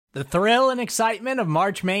The thrill and excitement of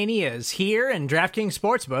March Mania is here, and DraftKings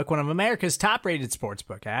Sportsbook, one of America's top-rated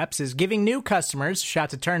sportsbook apps, is giving new customers a shot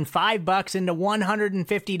to turn $5 into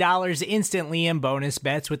 $150 instantly in bonus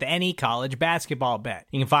bets with any college basketball bet.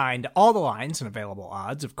 You can find all the lines and available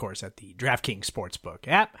odds, of course, at the DraftKings Sportsbook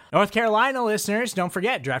app. North Carolina listeners, don't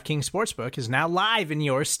forget, DraftKings Sportsbook is now live in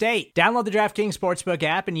your state. Download the DraftKings Sportsbook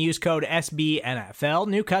app and use code SBNFL.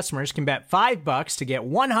 New customers can bet $5 to get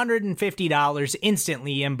 $150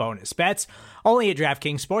 instantly in bonus bets, only at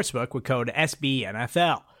DraftKings Sportsbook with code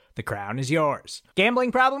SBNFL. The crown is yours.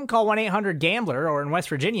 Gambling problem? Call 1-800-GAMBLER, or in West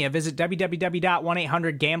Virginia, visit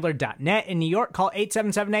www.1800gambler.net. In New York, call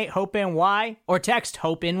 8778-HOPE-NY or text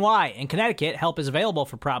HOPE-NY. In Connecticut, help is available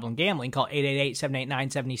for problem gambling. Call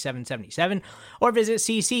 888-789-7777 or visit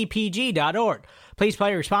ccpg.org. Please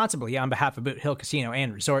play responsibly on behalf of Boot Hill Casino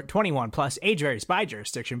and Resort. 21 plus, age varies by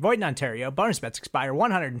jurisdiction. Void in Ontario. Bonus bets expire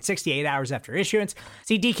 168 hours after issuance.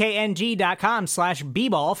 See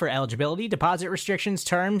dkng.com/bball for eligibility, deposit restrictions,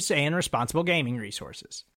 terms, and responsible gaming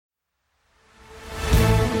resources.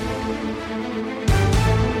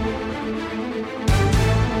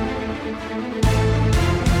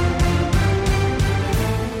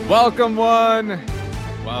 Welcome one,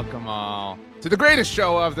 welcome all to the greatest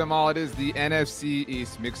show of them all. It is the NFC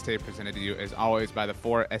East mixtape, presented to you as always by the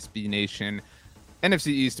 4SB Nation NFC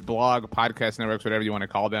East blog, podcast networks, whatever you want to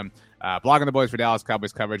call them. Blogging the boys for Dallas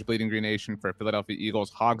Cowboys coverage, Bleeding Green Nation for Philadelphia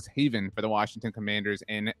Eagles, Hogs Haven for the Washington Commanders,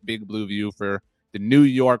 and Big Blue View for the New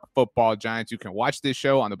York Football Giants. You can watch this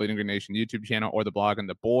show on the Bleeding Green Nation YouTube channel or the Blog and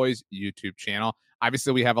the Boys YouTube channel.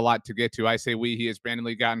 Obviously, we have a lot to get to. I say we. He is Brandon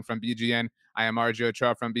Lee Gotton from BGN. I am RJ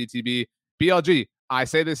Ochoa from BTB. BLG, I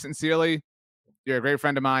say this sincerely. You're a great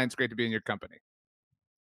friend of mine. It's great to be in your company.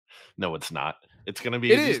 No, it's not. It's going to be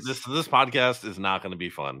this podcast is not going to be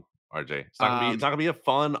fun, RJ. It's not going to be a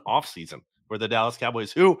fun offseason for the Dallas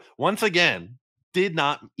Cowboys, who once again did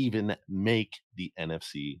not even make the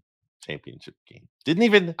NFC Championship game. Didn't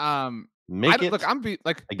even make it.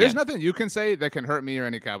 Look, there's nothing you can say that can hurt me or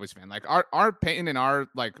any Cowboys fan. Like our pain and our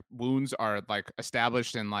wounds are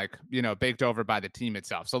established and baked over by the team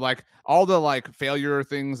itself. So all the failure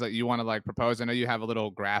things that you want to propose. I know you have a little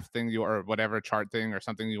graph thing or whatever chart thing or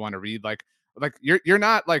something you want to read. You're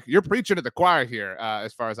not you're preaching to the choir here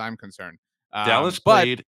as far as I'm concerned. Dallas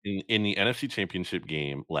played in the NFC Championship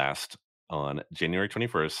game last on January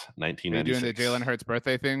 21st, 1996. Are you doing the Jalen Hurts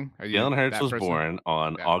birthday thing? Jalen Hurts was born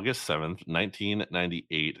on August 7th,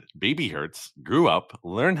 1998. Baby Hurts grew up,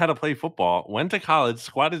 learned how to play football, went to college,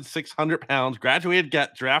 squatted 600 pounds, graduated,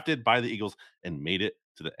 got drafted by the Eagles, and made it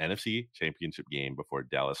to the NFC Championship game before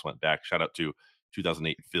Dallas went back. Shout out to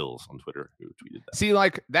 2008 Phils on Twitter who tweeted that. See,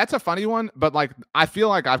 that's a funny one, but I feel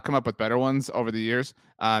like I've come up with better ones over the years.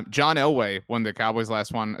 John Elway, when the Cowboys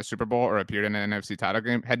last won a Super Bowl or appeared in an NFC title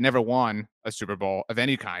game, had never won a Super Bowl of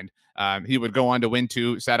any kind. He would go on to win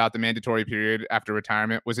 2, sat out the mandatory period after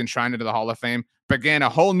retirement, was enshrined into the Hall of Fame, began a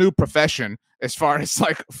whole new profession as far as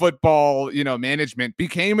football, management,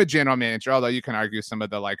 became a general manager, although you can argue some of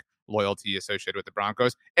the loyalty associated with the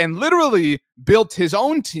Broncos, and literally built his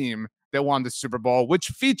own team that won the Super Bowl, which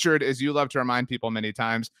featured, as you love to remind people many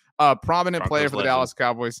times, a prominent player for the Dallas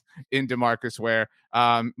Cowboys in DeMarcus Ware.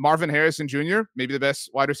 Marvin Harrison Jr., maybe the best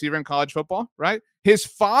wide receiver in college football, right? His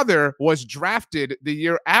father was drafted the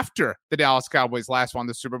year after the Dallas Cowboys last won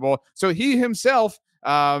the Super Bowl. So he himself,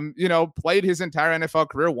 played his entire NFL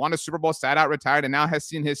career, won a Super Bowl, sat out, retired, and now has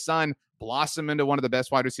seen his son blossom into one of the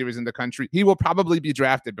best wide receivers in the country. He will probably be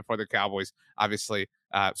drafted before the Cowboys, obviously.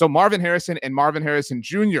 So Marvin Harrison and Marvin Harrison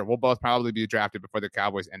Jr. will both probably be drafted before the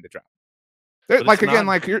Cowboys end the draft.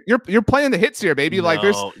 You're playing the hits here, baby.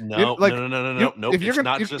 No. If you're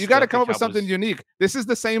gonna, you got to come up with something unique. This is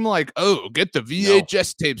the same. Get the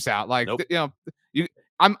VHS tapes out.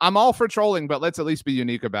 I'm all for trolling, but let's at least be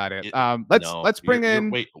unique about it. Let's bring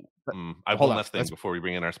in. Wait, I have one last thing before we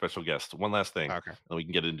bring in our special guest. One last thing, okay, and we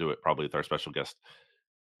can get into it probably with our special guest.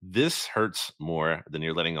 This hurts more than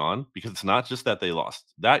you're letting on because it's not just that they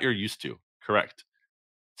lost. That you're used to, correct?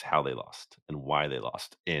 It's how they lost and why they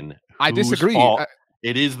lost. And I disagree.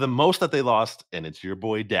 It is the most that they lost, and it's your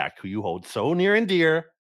boy Dak, who you hold so near and dear.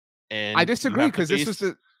 And I disagree because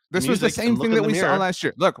this was the same thing that we saw last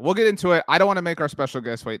year. Look, we'll get into it. I don't want to make our special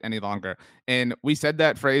guest wait any longer. And we said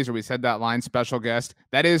that phrase, or we said that line, special guest.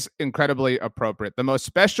 That is incredibly appropriate. The most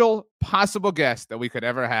special possible guest that we could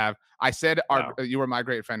ever have. I said, you were my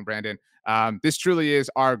great friend, Brandon. This truly is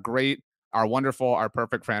our wonderful, our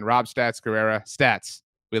perfect friend, Rob Stats Guerrera. Stats,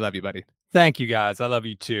 we love you, buddy. Thank you, guys. I love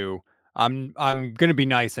you too. I'm going to be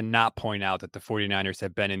nice and not point out that the 49ers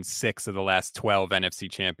have been in 6 of the last 12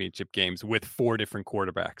 NFC Championship games with 4 different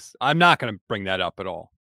quarterbacks. I'm not going to bring that up at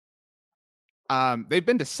all. They've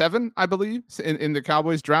been to 7, I believe, in the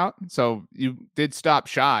Cowboys drought. So you did stop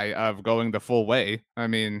shy of going the full way. I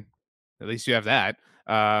mean, at least you have that.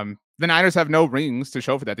 The Niners have no rings to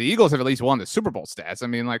show for that. The Eagles have at least won the Super Bowl stats. I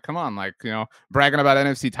mean, like, come on, like, bragging about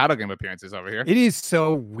NFC title game appearances over here. It is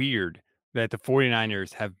so weird that the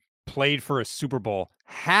 49ers have played for a Super Bowl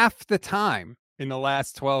half the time in the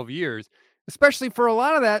last 12 years, especially for a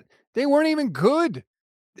lot of that. They weren't even good.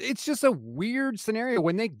 It's just a weird scenario.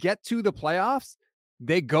 When they get to the playoffs,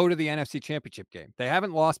 they go to the NFC Championship game. They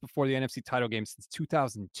haven't lost before the NFC title game since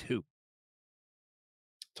 2002.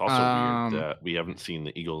 It's also weird that we haven't seen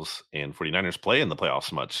the Eagles and 49ers play in the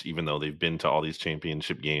playoffs much, even though they've been to all these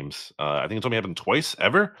championship games. I think it's only happened twice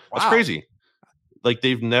ever. That's crazy. Like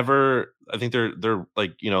they've never, I think they're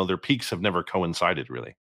like, their peaks have never coincided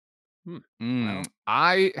really. Well,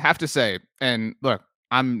 I have to say, and look,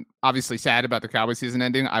 I'm obviously sad about the Cowboys season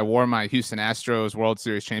ending. I wore my Houston Astros World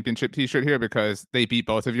Series championship t-shirt here because they beat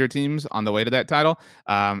both of your teams on the way to that title.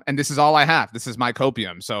 And this is all I have. This is my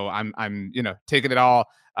copium. So I'm taking it all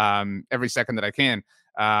every second that I can.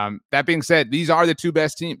 That being said, these are the 2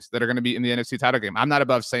 best teams that are going to be in the NFC title game. I'm not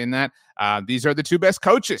above saying that. These are the 2 best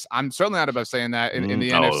coaches. I'm certainly not above saying that in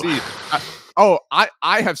the NFC.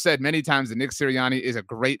 I have said many times that Nick Sirianni is a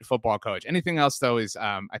great football coach. Anything else, though, is,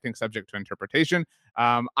 I think, subject to interpretation.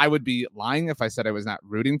 I would be lying if I said I was not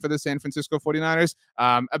rooting for the San Francisco 49ers.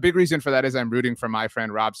 A big reason for that is I'm rooting for my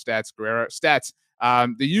friend Rob Stats Guerrera. Stats,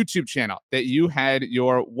 the YouTube channel that you had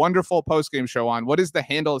your wonderful post-game show on. What is the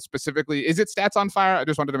handle specifically? Is it Stats on Fire? I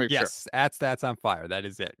just wanted to make sure. Yes, at Stats on Fire. That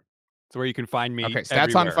is it. It's where you can find me. Okay,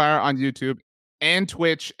 Stats on Fire on YouTube and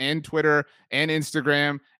Twitch and Twitter and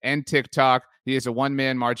Instagram and TikTok. He is a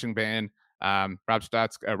one-man marching band. Rob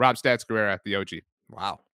Stats Guerrera, the OG.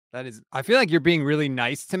 Wow. That is, I feel like you're being really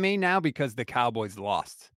nice to me now because the Cowboys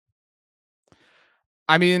lost.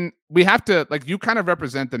 I mean, we have to, like, you kind of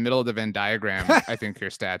represent the middle of the Venn diagram, I think, your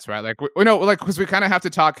Stats, right? Like, we know, like, because we kind of have to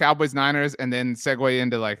talk Cowboys Niners and then segue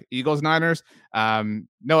into like Eagles Niners.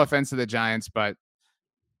 No offense to the Giants, but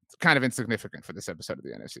it's kind of insignificant for this episode of the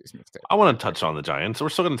NFC's mixtape. I want to touch on the Giants. We're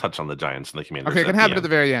still going to touch on the Giants and the Commanders. Okay, it can happen at the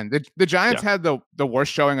very end. The Giants had the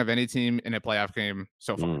worst showing of any team in a playoff game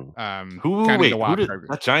so far. Who did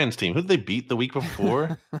that Giants team? Who did they beat the week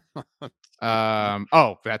before?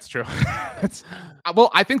 Oh, that's true.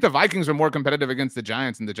 Well, I think the Vikings were more competitive against the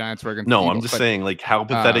Giants than the Giants were against the Eagles, I'm just saying, like, how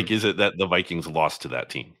pathetic is it that the Vikings lost to that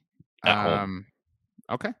team at home?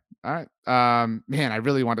 Okay. All right. Man, I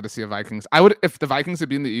really wanted to see a Vikings. I would, if the Vikings had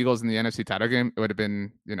beaten the Eagles in the NFC title game, it would have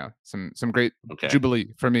been, some great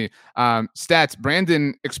jubilee for me. Stats,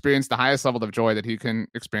 Brandon experienced the highest level of joy that he can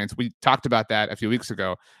experience. We talked about that a few weeks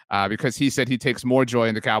ago because he said he takes more joy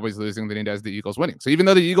in the Cowboys losing than he does the Eagles winning. So even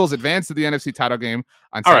though the Eagles advanced to the NFC title game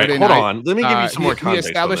on Saturday night, hold on. Let me give you some more context.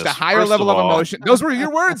 He established a higher level of emotion. Those were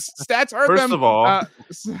your words. Stats heard them. First of all,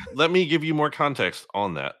 let me give you more context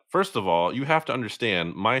on that. First of all, you have to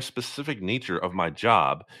understand my specific nature of my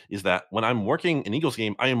job is that when I'm working an Eagles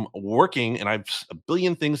game, I am working and I have a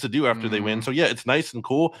billion things to do after they win. So yeah, it's nice and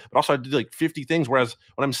cool, but also I do like 50 things. Whereas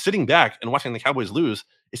when I'm sitting back and watching the Cowboys lose,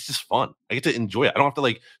 it's just fun. I get to enjoy it. I don't have to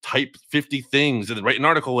like type 50 things and then write an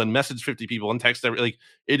article and message 50 people and text every, like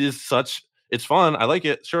it's fun. I like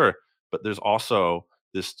it. Sure. But there's also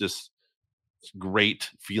this just great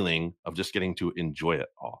feeling of just getting to enjoy it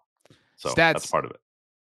all. So that's part of it.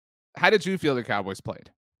 How did you feel the Cowboys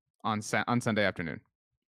played on Sunday afternoon?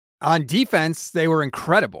 On defense, they were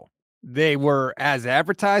incredible. They were as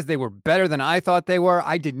advertised. They were better than I thought they were.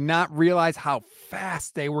 I did not realize how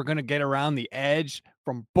fast they were going to get around the edge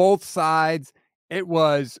from both sides. It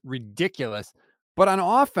was ridiculous. But on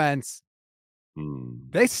offense,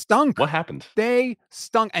 they stunk. What happened? They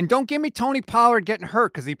stunk. And don't give me Tony Pollard getting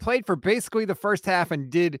hurt because he played for basically the first half and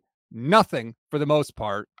did nothing for the most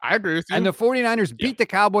part. I agree with you. And the 49ers beat the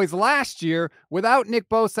Cowboys last year without Nick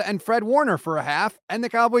Bosa and Fred Warner for a half, and the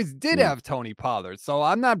Cowboys did have Tony Pollard. So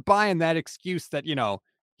I'm not buying that excuse that,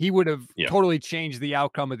 he would have totally changed the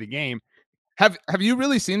outcome of the game. Have you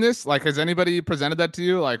really seen this? Like, has anybody presented that to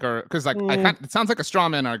you? Like, or because like it sounds like a straw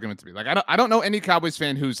man argument to me. Like, I don't know any Cowboys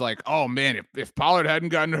fan who's like, oh man, if Pollard hadn't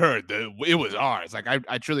gotten hurt, it was ours. Like,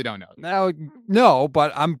 I truly don't know. No,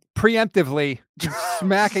 but I'm preemptively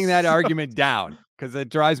smacking that argument down because it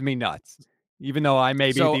drives me nuts, even though I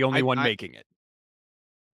may be the only one making it.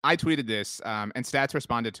 I tweeted this, and Stats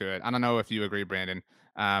responded to it. I don't know if you agree, Brandon.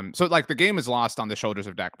 So like the game is lost on the shoulders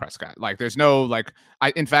of Dak Prescott. Like there's no like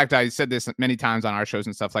in fact I said this many times on our shows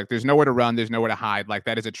and stuff, like there's nowhere to run, there's nowhere to hide. Like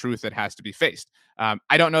that is a truth that has to be faced.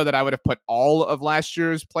 I don't know that I would have put all of last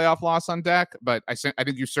year's playoff loss on Dak, but I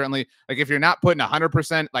think you certainly, like if you're not putting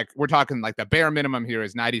 100%, like we're talking like the bare minimum here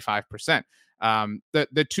is 95%.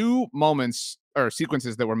 The two moments or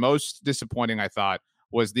sequences that were most disappointing, I thought,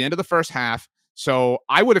 was the end of the first half. So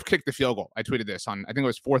I would have kicked the field goal. I tweeted this on, I think it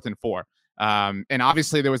was 4th and 4. And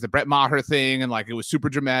obviously there was the Brett Maher thing, and like it was super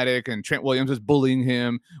dramatic, and Trent Williams was bullying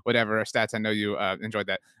him, whatever stats. I know you enjoyed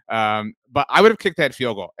that. But I would have kicked that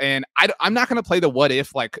field goal, and I'm not going to play the what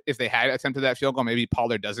if, like if they had attempted that field goal, maybe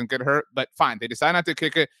Pollard doesn't get hurt, but fine. They decide not to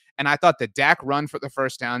kick it. And I thought the Dak run for the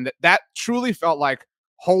first down, that truly felt like,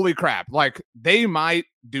 holy crap, like they might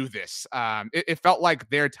do this. It felt like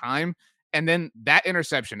their time. And then that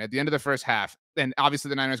interception at the end of the first half, and obviously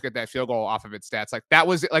the Niners get that field goal off of its stats. Like that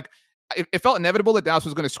was like, it felt inevitable that Dallas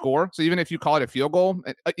was going to score. So even if you call it a field goal,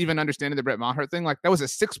 even understanding the Brett Maher thing, like that was a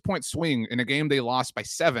 6-point swing in a game they lost by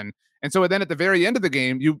 7. And so then at the very end of the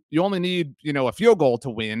game, you only need, a field goal to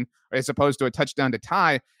win as opposed to a touchdown to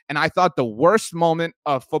tie. And I thought the worst moment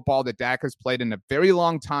of football that Dak has played in a very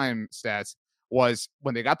long time, stats, was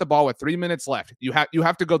when they got the ball with 3 minutes left. You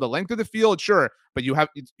have to go the length of the field, sure, but you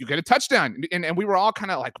get a touchdown. And we were all kind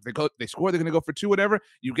of like, they score, they're going to go for 2, whatever.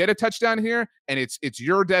 You get a touchdown here, and it's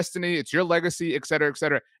your destiny, it's your legacy, et cetera, et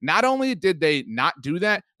cetera. Not only did they not do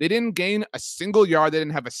that, they didn't gain a single yard. They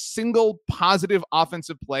didn't have a single positive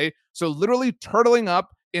offensive play. So literally turtling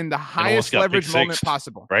up in the highest leverage moment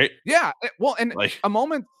possible. Right? Yeah. Well, and like a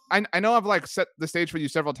moment, I know I've like set the stage for you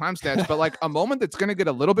several times, Stats, but like a moment that's going to get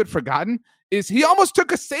a little bit forgotten is he almost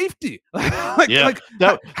took a safety.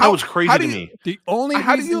 That was crazy to me. The only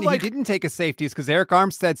reason he didn't take a safety is because Eric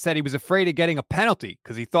Armstead said he was afraid of getting a penalty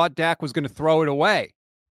because he thought Dak was going to throw it away.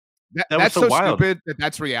 That's so stupid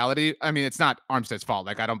that's reality. I mean, it's not Armstead's fault.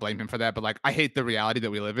 Like, I don't blame him for that, but like, I hate the reality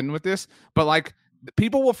that we live in with this. But like,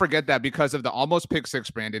 people will forget that because of the almost pick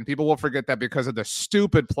 6, Brandon. People will forget that because of the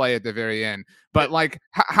stupid play at the very end. But like,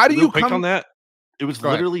 how do you come on that? It was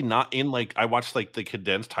literally not in like, I watched like the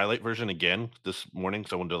condensed highlight version again this morning.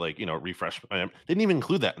 So I wanted to like, refresh. Didn't even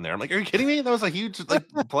include that in there. I'm like, are you kidding me? That was a huge like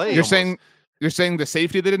play. You're saying the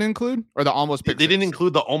safety they didn't include, or the almost pick? They didn't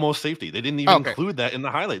include the almost safety. They didn't even include that in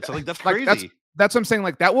the highlights. So like, that's crazy. That's what I'm saying.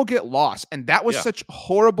 Like, that will get lost. And that was such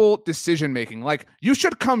horrible decision making. Like, you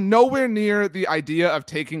should come nowhere near the idea of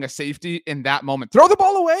taking a safety in that moment. Throw the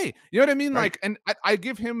ball away. You know what I mean? Right. Like, and I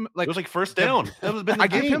give him like, it was like first down.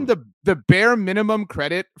 Give him the bare minimum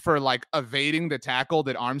credit for like evading the tackle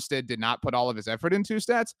that Armstead did not put all of his effort into,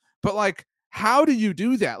 Stats. But like, how do you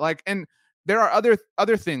do that? Like, and there are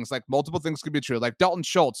other things, like multiple things could be true. Like Dalton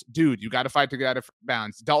Schultz, dude, you got to fight to get out of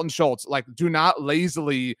bounds. Dalton Schultz, like, do not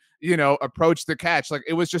lazily, approach the catch. Like,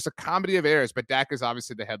 it was just a comedy of errors. But Dak is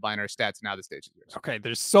obviously the headliner. Stats now the stage is yours. Okay,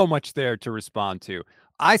 there's so much there to respond to.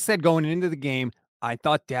 I said going into the game, I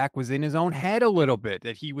thought Dak was in his own head a little bit,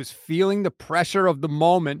 that he was feeling the pressure of the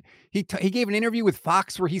moment. He gave an interview with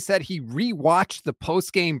Fox where he said he rewatched the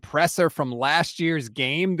post-game presser from last year's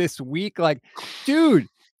game this week. Like, dude.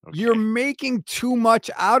 Okay. You're making too much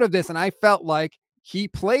out of this. And I felt like he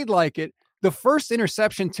played like it. The first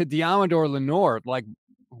interception to Deommodore Lenoir, like,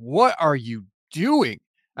 what are you doing?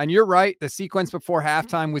 And you're right. The sequence before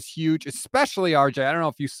halftime was huge, especially RJ. I don't know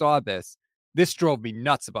if you saw this. This drove me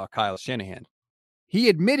nuts about Kyle Shanahan. He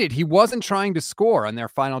admitted he wasn't trying to score on their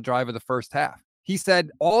final drive of the first half. He said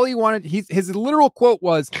all he wanted, his literal quote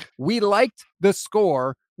was, "We liked the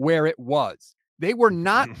score where it was." They were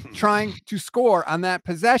not trying to score on that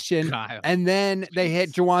possession. Kyle. And then they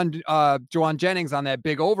hit Juwan Jennings on that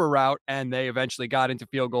big over route, and they eventually got into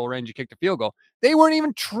field goal range and kicked a field goal. They weren't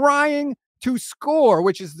even trying to score,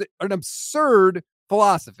 which is an absurd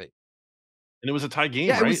philosophy. And it was a tie game,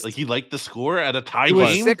 right? Like, he liked the score at a tie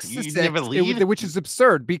game. 6-6, which is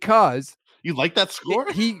absurd because you like that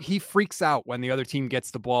score? He freaks out when the other team gets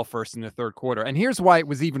the ball first in the third quarter. And here's why it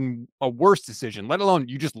was even a worse decision, let alone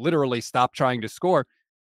you just literally stop trying to score.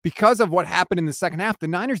 Because of what happened in the second half, the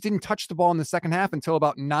Niners didn't touch the ball in the second half until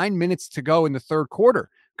about 9 minutes to go in the third quarter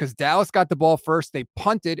because Dallas got the ball first. They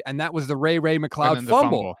punted, and that was the Ray McLeod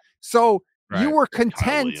fumble. So you were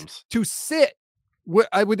content to sit in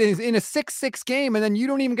a 6-6 game, and then you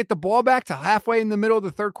don't even get the ball back to halfway in the middle of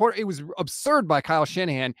the third quarter. It was absurd by Kyle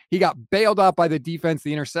Shanahan. He got bailed out by the defense,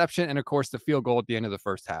 the interception, and of course the field goal at the end of the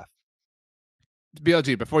first half.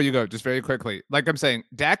 BLG, before you go, just very quickly, like I'm saying,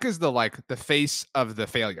 Dak is the face of the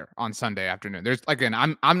failure on Sunday afternoon. There's, again,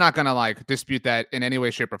 I'm not gonna dispute that in any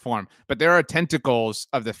way, shape, or form, but there are tentacles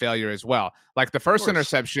of the failure as well. Like the first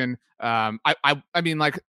interception, I mean,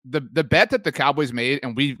 like, the bet that the Cowboys made,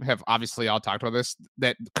 and we have obviously all talked about this,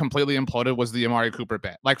 that completely imploded was the Amari Cooper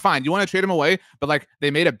bet. Like, fine, you want to trade him away, but like they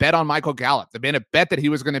made a bet on Michael Gallup. They made a bet that he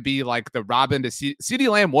was going to be like the Robin to CeeDee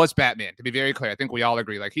Lamb was Batman, to be very clear. I think we all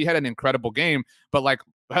agree. Like, he had an incredible game, but like,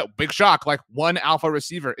 big shock, like one alpha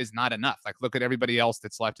receiver is not enough. Like, look at everybody else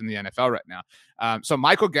that's left in the NFL right now. So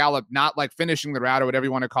Michael Gallup not like finishing the route or whatever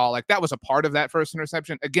you want to call, like that was a part of that first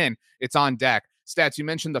interception. Again, it's on Dak. Stats, you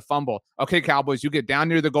mentioned the fumble. Okay, Cowboys, you get down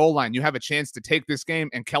near the goal line. You have a chance to take this game,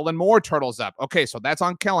 and Kellen Moore turtles up. Okay, so that's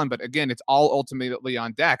on Kellen, but again, it's all ultimately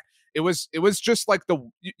on Dak. It was just like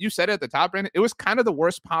you said it at the top, Brandon. It was kind of the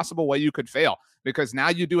worst possible way you could fail, because now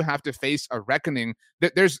you do have to face a reckoning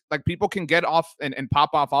that there's like people can get off and pop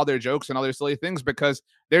off all their jokes and other silly things because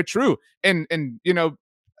they're true. And you know,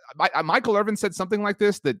 Michael Irvin said something like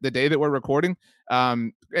this the day that we're recording.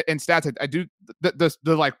 And Stats, I do the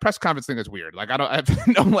like press conference thing is weird. Like I have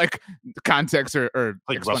no like context or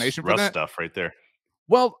like explanation for that stuff right there.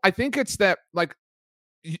 Well, I think it's that like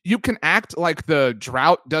you can act like the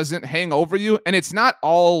drought doesn't hang over you, and it's not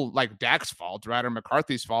all like Dak's fault, right, or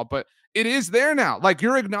McCarthy's fault, but it is there now. Like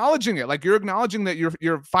you're acknowledging it. Like you're acknowledging that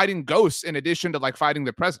you're fighting ghosts in addition to like fighting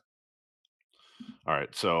the present. All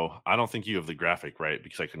right, so I don't think you have the graphic right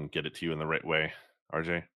because I couldn't get it to you in the right way,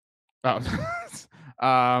 RJ. Oh,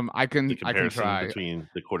 I can try between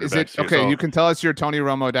the quarterbacks. Is it okay? So, you can tell us your Tony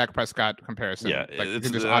Romo, Dak Prescott comparison. Yeah, like, you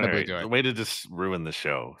can just audibly do it. Way to just ruin the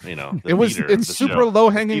show. You know, it's super low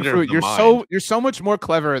hanging fruit. You're so much more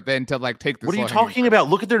clever than to like take this. What are you talking about?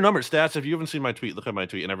 Look at their numbers, Stats. If you haven't seen my tweet, look at my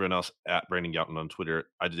tweet, and everyone else at Brandon Gouton on Twitter.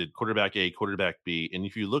 I did quarterback A, quarterback B, and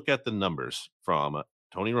if you look at the numbers from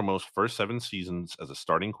Tony Romo's first 7 seasons as a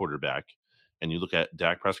starting quarterback, and you look at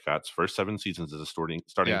Dak Prescott's first 7 seasons as a starting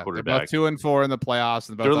quarterback. They're both 2 and 4 in the playoffs.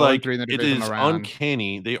 And they're like 3 in the it is round.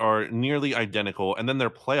 Uncanny. They are nearly identical, and then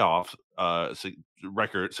their playoff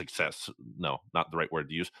record success. No, not the right word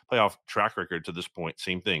to use. Playoff track record to this point,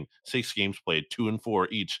 same thing. 6 games played, 2 and 4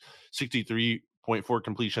 each. 63.4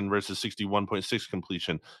 completion versus 61.6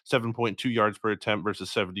 completion. 7.2 yards per attempt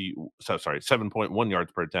versus 7.1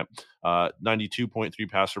 yards per attempt. 92.3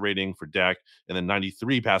 passer rating for Dak, and then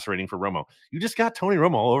 93 passer rating for Romo. You just got Tony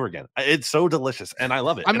Romo all over again. It's so delicious, and I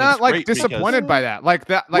love it. I'm not like disappointed by that. Like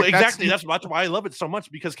that. Like well, exactly. That's why I love it so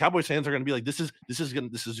much, because Cowboys fans are going to be like, this is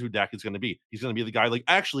who Dak is going to be. He's going to be the guy. Like,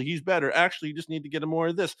 actually, he's better. Actually, you just need to get him more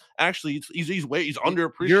of this. Actually, he's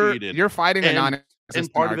underappreciated. You're fighting a non.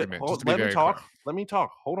 And part of it, let me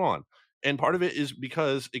talk. Hold on. And part of it is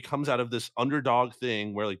because it comes out of this underdog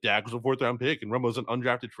thing where like Dak was a 4th round pick and Romo's an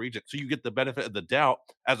undrafted free agent. So you get the benefit of the doubt,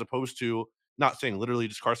 as opposed to not saying literally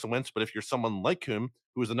just Carson Wentz, but if you're someone like him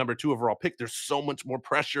who is the number 2 overall pick, there's so much more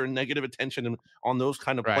pressure and negative attention on those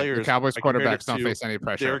kind of players. The Cowboys quarterbacks don't face any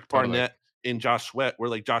pressure. Derek Barnett in Josh Sweat, where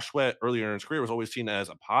like Josh Sweat earlier in his career was always seen as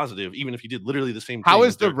a positive, even if he did literally the same thing. How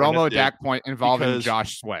is the Romo Dak point involving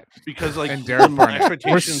Josh Sweat? Because like and Derek Barnett,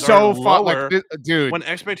 expectations so are lower, dude. When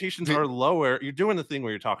expectations are lower, you're doing the thing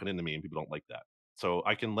where you're talking into me, and people don't like that. So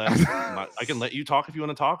I can let you talk if you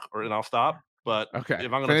want to talk, and I'll stop. But okay, if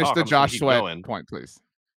I'm going to finish talk, the I'm Josh Sweat going. point, please.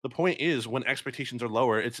 The point is, when expectations are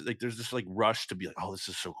lower, it's like there's this like rush to be like, oh, this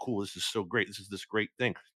is so cool, this is so great, this is this great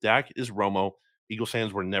thing. Dak is Romo. Eagles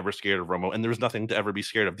fans were never scared of Romo, and there was nothing to ever be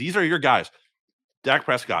scared of. These are your guys: Dak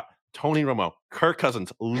Prescott, Tony Romo, Kirk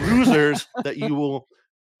Cousins, losers that you will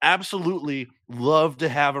absolutely love to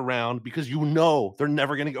have around, because you know they're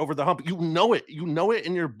never going to get over the hump. You know it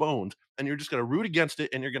in your bones, and you're just going to root against it,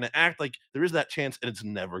 and you're going to act like there is that chance, and it's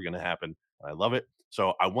never going to happen. I love it.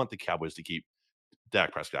 So I want the Cowboys to keep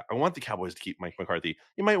Dak Prescott. I want the Cowboys to keep Mike McCarthy.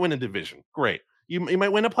 You might win a division. Great. You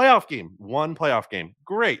might win a playoff game. One playoff game.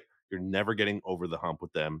 Great. You're never getting over the hump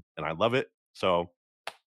with them, and I love it. So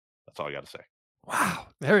that's all I got to say. Wow,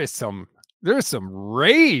 there's some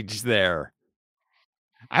rage there.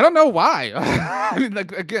 I don't know why. I mean,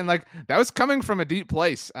 like that was coming from a deep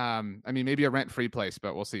place. I mean, maybe a rent-free place,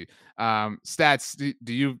 but we'll see. Stats,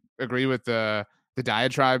 do you agree with the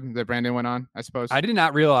diatribe that Brandon went on, I suppose? I did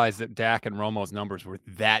not realize that Dak and Romo's numbers were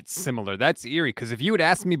that similar. That's eerie, because if you had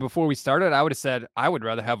asked me before we started, I would have said I would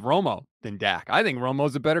rather have Romo than Dak. I think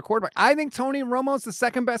Romo's a better quarterback. I think Tony Romo's the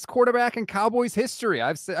second best quarterback in Cowboys history.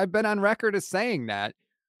 I've been on record as saying that.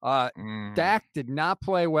 Dak did not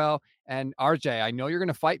play well. And RJ, I know you're going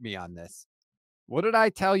to fight me on this. What did I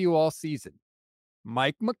tell you all season?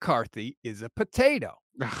 Mike McCarthy is a potato.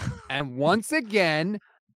 And once again,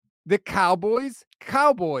 the Cowboys,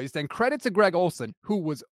 and credit to Greg Olsen, who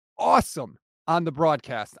was awesome on the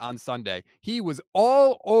broadcast on Sunday. He was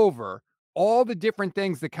all over all the different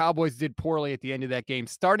things the Cowboys did poorly at the end of that game,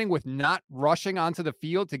 starting with not rushing onto the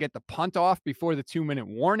field to get the punt off before the 2-minute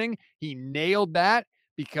warning. He nailed that.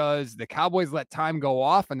 because the Cowboys let time go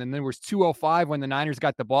off, and then there was 2:05 when the Niners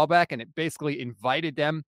got the ball back, and it basically invited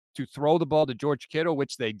them to throw the ball to George Kittle,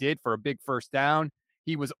 which they did for a big first down.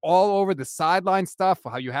 He was all over the sideline stuff,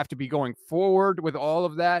 how you have to be going forward with all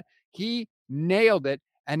of that. He nailed it.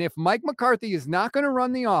 And if Mike McCarthy is not going to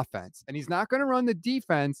run the offense and he's not going to run the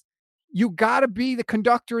defense, you got to be the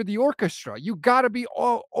conductor of the orchestra. You got to be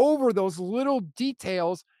all over those little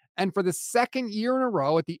details. And for the second year in a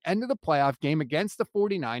row at the end of the playoff game against the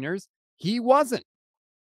 49ers, he wasn't.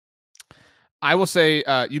 I will say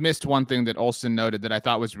you missed one thing that Olsen noted that I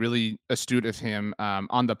thought was really astute of him.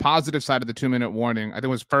 On the positive side of the 2-minute warning, I think it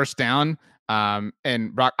was first down.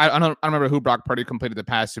 And Brock, I don't remember who Brock Purdy completed the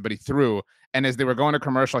pass to, but he threw. And as they were going to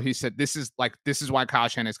commercial, he said, this is why Kyle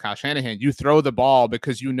Shanahan is Kyle Shanahan. You throw the ball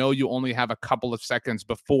because you know you only have a couple of seconds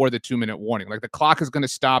before the 2-minute warning. Like the clock is going to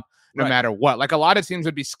stop no matter what. Like a lot of teams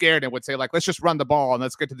would be scared and would say, like, let's just run the ball and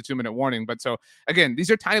let's get to the 2-minute warning. But so again, these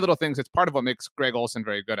are tiny little things. It's part of what makes Greg Olsen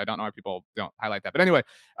very good. I don't know why people don't highlight that. But anyway,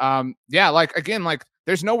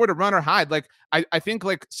 there's nowhere to run or hide. Like I think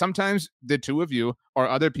like sometimes the two of you or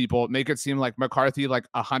other people make it seem like McCarthy like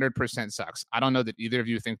 100% sucks. I don't know that either of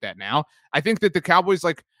you think that now. I think that the Cowboys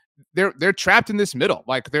like they're trapped in this middle.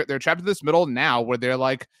 Like they're trapped in this middle now where they're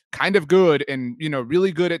like kind of good and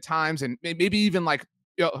really good at times and maybe even like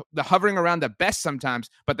the hovering around the best sometimes,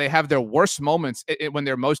 but they have their worst moments when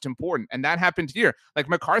they're most important. And that happened here. Like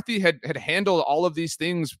McCarthy had handled all of these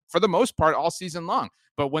things for the most part all season long.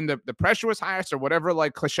 But when the pressure was highest or whatever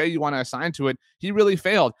like cliche you want to assign to it, he really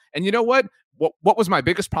failed. And you know what? What was my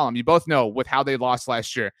biggest problem? You both know with how they lost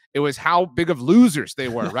last year. It was how big of losers they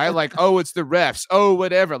were, right? Like, oh, it's the refs. Oh,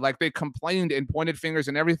 whatever. Like they complained and pointed fingers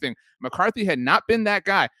and everything. McCarthy had not been that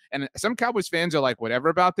guy. And some Cowboys fans are like, whatever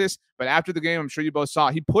about this. But after the game, I'm sure you both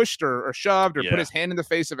saw, he pushed or shoved or put his hand in the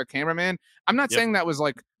face of a cameraman. I'm not saying that was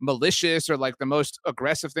like malicious or like the most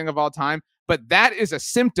aggressive thing of all time, but that is a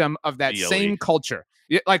symptom of that same culture.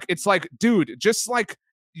 Like, it's like, dude, just like,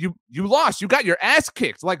 you lost, you got your ass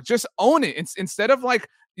kicked, like just own it. Instead of like,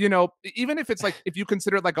 even if it's like, if you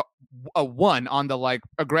consider it like a 1 on the like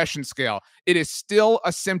aggression scale, it is still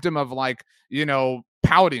a symptom of like,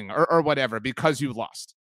 pouting or whatever because you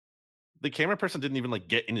lost. The camera person didn't even like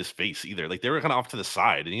get in his face either. Like they were kind of off to the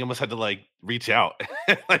side and he almost had to like reach out.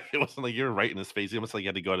 Like it wasn't like you were right in his face. He almost like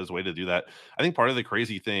had to go out his way to do that. I think part of the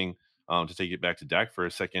crazy thing, to take it back to Dak for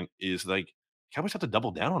a second, is like Cowboys have to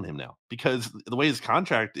double down on him now because the way his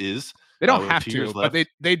contract is, they don't have to, but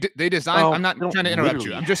they designed. I'm not trying to interrupt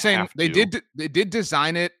you. I'm just saying they did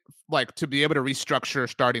design it like to be able to restructure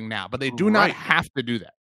starting now, but they do not have to do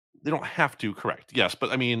that. They don't have to, correct? Yes,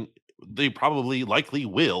 but I mean, they probably likely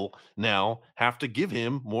will now have to give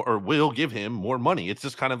him more, or will give him more money. It's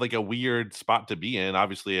just kind of like a weird spot to be in.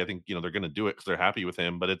 Obviously, I think they're going to do it because they're happy with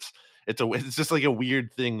him, but it's just like a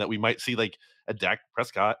weird thing that we might see like a Dak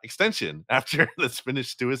Prescott extension after this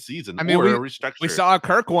finish to his season. I mean, or a restructure. We saw a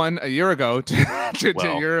Kirk one a year ago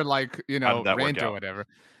to your like rant or whatever.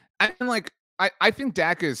 And like I think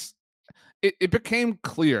Dak is. It became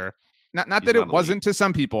clear. Not that it wasn't to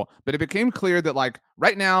some people, but it became clear that like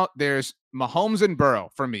right now there's Mahomes and Burrow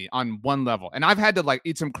for me on one level. And I've had to like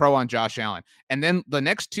eat some crow on Josh Allen. And then the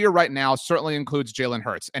next tier right now certainly includes Jalen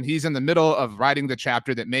Hurts. And he's in the middle of writing the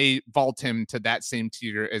chapter that may vault him to that same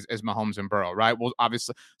tier as Mahomes and Burrow, right? Well,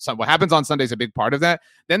 obviously, so what happens on Sunday is a big part of that.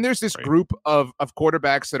 Then there's this group of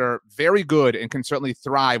quarterbacks that are very good and can certainly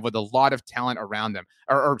thrive with a lot of talent around them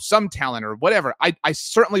or some talent or whatever. I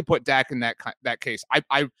certainly put Dak in that case.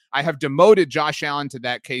 I have demoted Josh Allen to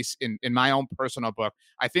that case in my own personal book.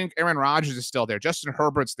 I think Aaron Rodgers is still there. Justin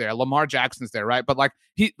Herbert's there. Lamar Jackson's there, right? But like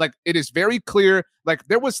it is very clear, like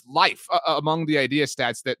there was life among the idea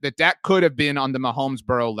stats that Dak could have been on the Mahomes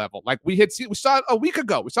Burrow level. Like we saw it a week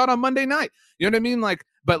ago. We saw it on Monday night. You know what I mean? Like,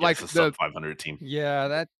 but like the 500 team.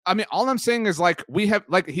 Yeah, I mean, all I'm saying is like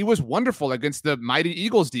he was wonderful against the mighty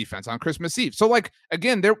Eagles defense on Christmas Eve. So like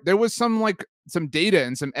again, there was some data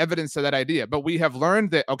and some evidence to that idea. But we have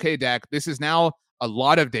learned that okay, Dak, this is now a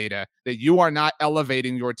lot of data that you are not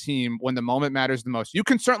elevating your team when the moment matters the most. You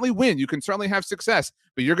can certainly win. You can certainly have success,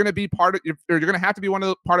 but you're going to be you're going to have to be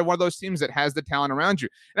part of one of those teams that has the talent around you.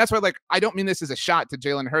 And that's why, like, I don't mean this as a shot to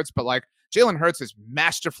Jalen Hurts, but like Jalen Hurts is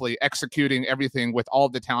masterfully executing everything with all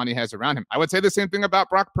the talent he has around him. I would say the same thing about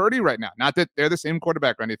Brock Purdy right now. Not that they're the same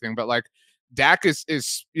quarterback or anything, but like Dak is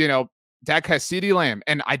Dak has CeeDee Lamb.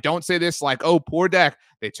 And I don't say this like, oh, poor Dak.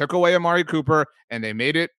 They took away Amari Cooper and they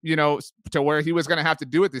made it, to where he was going to have to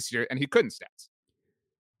do it this year. And he couldn't stats.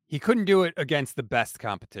 He couldn't do it against the best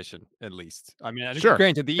competition, at least. I mean, sure.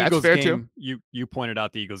 Granted, the Eagles game, you pointed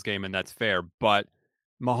out the Eagles game, and that's fair. But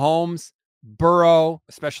Mahomes, Burrow,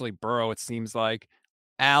 especially Burrow, it seems like,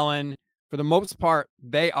 Allen, for the most part,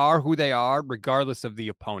 they are who they are, regardless of the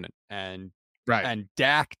opponent. And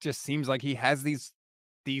Dak just seems like he has these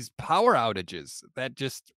power outages that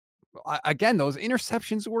just, again, those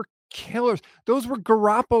interceptions were killers. Those were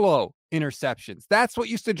Garoppolo interceptions. That's what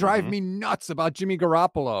used to drive me nuts about Jimmy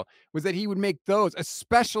Garoppolo, was that he would make those,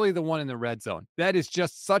 especially the one in the red zone. That is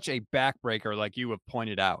just such a backbreaker, like you have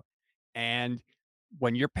pointed out. And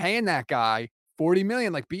when you're paying that guy $40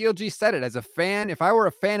 million, like BLG said it, as a fan, if I were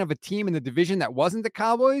a fan of a team in the division that wasn't the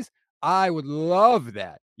Cowboys, I would love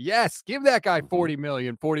that. Yes, give that guy 40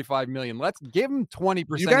 million, 45 million. Let's give him 20%.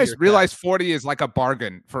 You guys realize 40 is like a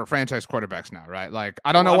bargain for franchise quarterbacks now, right? Like,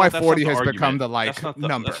 I don't know why 40 has become the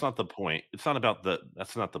number. That's not the point. It's not about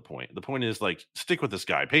that's not the point. The point is, like, stick with this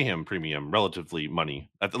guy, pay him premium, relatively money.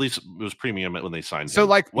 At least it was premium when they signed him. So,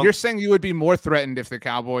 like, you're saying you would be more threatened if the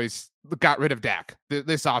Cowboys got rid of Dak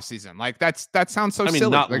this offseason. Like, that sounds so silly. I mean,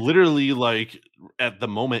 not literally, like, at the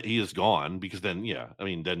moment he is gone, because then,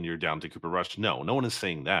 then you're down to Cooper Rush. No one is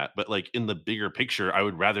saying that. But, like, in the bigger picture, I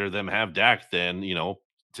would rather them have Dak than, to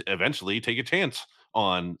eventually take a chance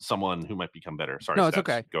on someone who might become better. Sorry. No, it's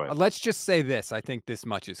okay. Go ahead. Let's just say this. I think this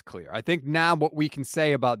much is clear. I think now what we can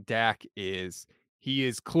say about Dak is he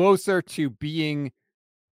is closer to being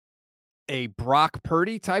a Brock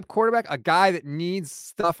Purdy type quarterback, a guy that needs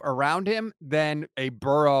stuff around him, than a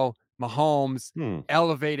Burrow, Mahomes,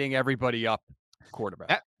 elevating everybody up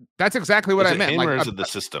quarterback. That's exactly what I meant. Like, is it the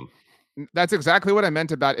system? That's exactly what I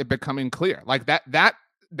meant about it becoming clear. Like that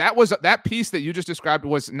piece that you just described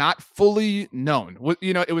was not fully known.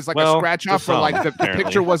 It was like a scratch off, or like the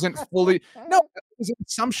picture wasn't fully. No, it was an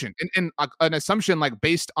assumption, and an assumption like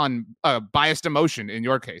based on biased emotion in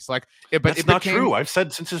your case. Like, that's not true. I've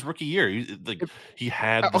said since his rookie year, he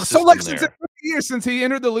had the so like since his rookie year, since he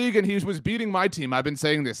entered the league and he was beating my team. I've been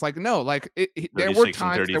saying this. Like, no, like there were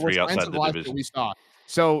times, there were signs of life that we saw.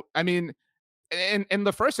 So I mean. And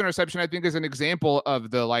the first interception, I think, is an example of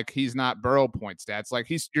the, like, he's not Burrow point stats. Like,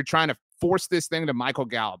 you're trying to force this thing to Michael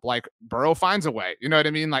Gallup. Like, Burrow finds a way. You know what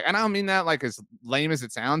I mean? Like, and I don't mean that like as lame as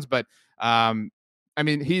it sounds, but I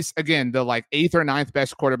mean, he's, again, the like 8th or 9th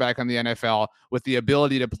best quarterback in the NFL with the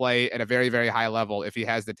ability to play at a very, very high level if he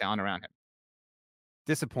has the talent around him.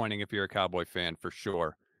 Disappointing if you're a Cowboy fan, for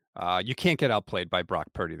sure. You can't get outplayed by Brock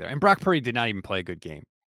Purdy there. And Brock Purdy did not even play a good game.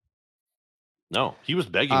 No, he was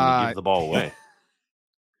begging to give the ball away.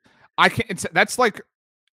 I can't. That's like,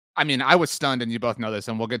 I mean, I was stunned, and you both know this,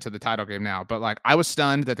 and we'll get to the title game now. But like, I was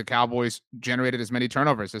stunned that the Cowboys generated as many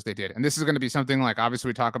turnovers as they did, and this is going to be something like, obviously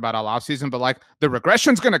we talk about all offseason, but like the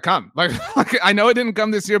regression's going to come. Like I know it didn't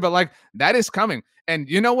come this year, but like that is coming. And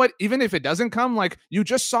you know what? Even if it doesn't come, like you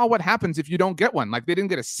just saw what happens if you don't get one. Like they didn't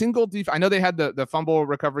get a single I know they had the fumble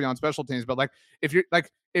recovery on special teams, but like if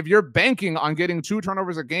you're banking on getting 2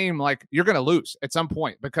 turnovers a game, like you're going to lose at some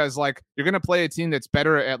point, because like you're going to play a team that's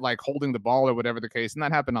better at like holding the ball or whatever the case. And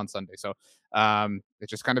that happened on Sunday. So it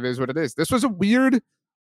just kind of is what it is. This was a weird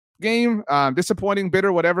game, disappointing,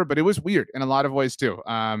 bitter, whatever, but it was weird in a lot of ways too.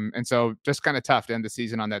 And so just kind of tough to end the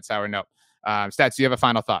season on that sour note. Stats, do you have a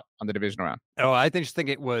final thought on the divisional round? Oh, I just think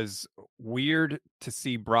it was weird to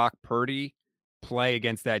see Brock Purdy play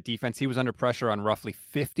against that defense. He was under pressure on roughly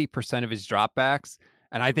 50% of his dropbacks.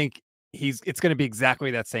 And I think it's going to be exactly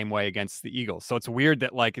that same way against the Eagles. So it's weird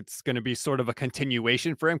that like it's going to be sort of a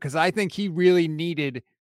continuation for him, because I think he really needed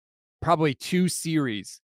probably 2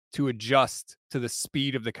 series to adjust to the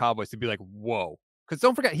speed of the Cowboys to be like, whoa. Because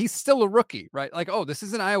don't forget, he's still a rookie, right? Like, oh, this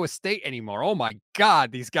isn't Iowa State anymore. Oh my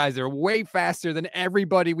God, these guys are way faster than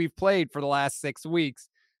everybody we've played for the last 6 weeks.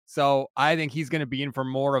 So I think he's going to be in for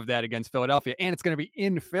more of that against Philadelphia, and it's going to be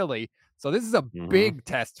in Philly. So this is a big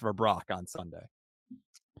test for Brock on Sunday.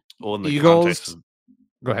 Well, in the Eagles.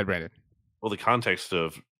 Go ahead, Brandon. Well, the context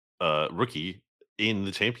of rookie in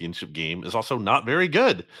the championship game is also not very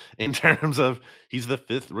good in terms of he's the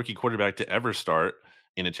 5th rookie quarterback to ever start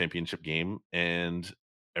in a championship game, and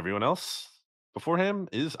everyone else before him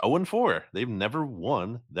is 0-4. They've never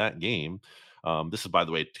won that game. This is, by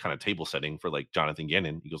the way, kind of table setting for like Jonathan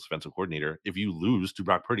Gannon, Eagles defensive coordinator. If you lose to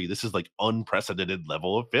Brock Purdy, this is like unprecedented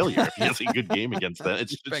level of failure. If he has a good game against them,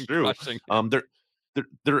 it's true.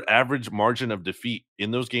 Their average margin of defeat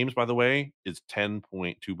in those games, by the way, is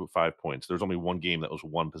 10.25 points. There's only one game that was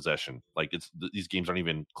 1 possession. Like these games aren't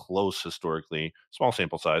even close historically. Small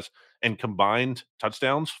sample size, and combined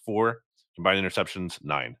touchdowns 4, combined interceptions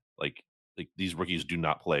 9. Like these rookies do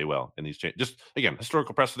not play well in these just again,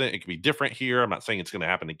 historical precedent. It could be different here. I'm not saying it's going to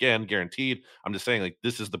happen again, guaranteed. I'm just saying like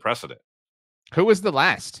this is the precedent. Who was the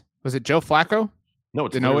last? Was it Joe Flacco? No,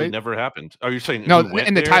 it's literally never happened. Are you saying no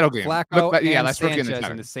in the title game? Flacco yeah, and that's Sanchez in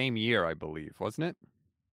in the same year, I believe, wasn't it?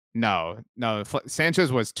 No.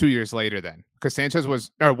 Sanchez was 2 years later then, because Sanchez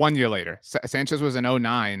was, or 1 year later. Sanchez was in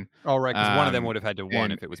 09. Oh, right, because one of them Um, would have had to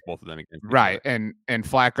won and if it was both of them against each right, other. and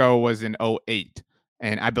Flacco was in 08.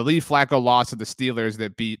 And I believe Flacco lost to the Steelers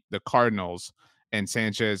that beat the Cardinals, and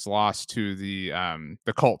Sanchez lost to the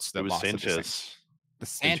Colts that It was lost to the Saints.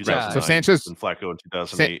 Sanchez in The Right. 2009, So Sanchez and Flacco in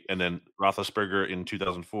 2008, and then Roethlisberger in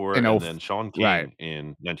 2004, in and then Sean King right.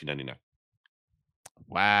 in 1999.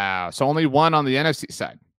 Wow. So only one on the NFC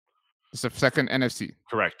side. It's the second NFC.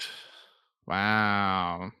 Correct.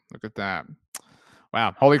 Wow. Look at that.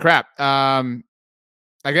 Wow. Holy crap. I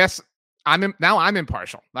guess I'm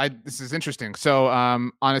impartial. This is interesting. So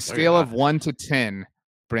on a scale of 1 to 10,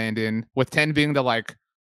 Brandon, with 10 being the like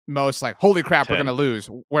most like holy crap, 10. we're gonna lose.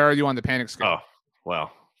 Where are you on the panic scale? Oh,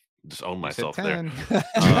 well, just own myself there. 10.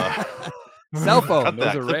 Cell phone, Cut those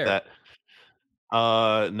that, are clip rare. that.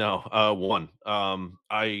 No, 1.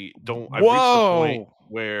 I've reached the Whoa. point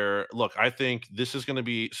where, look, I think this is going to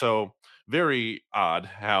be so very odd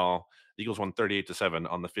how the Eagles won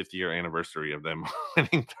 38-7 on the 5th year anniversary of them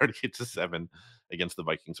winning 38-7 against the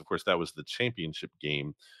Vikings. Of course, that was the championship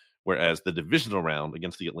game, whereas the divisional round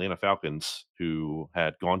against the Atlanta Falcons, who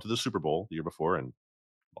had gone to the Super Bowl the year before and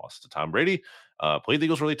lost to Tom Brady, played the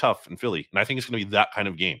Eagles really tough in Philly. And I think it's going to be that kind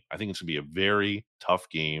of game. I think it's going to be a very tough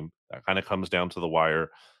game that kind of comes down to the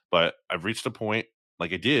wire. But I've reached a point,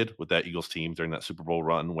 like I did with that Eagles team during that Super Bowl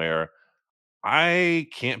run, where I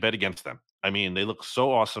can't bet against them. I mean, they look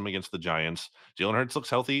so awesome against the Giants. Jalen Hurts looks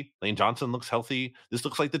healthy. Lane Johnson looks healthy. This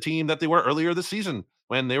looks like the team that they were earlier this season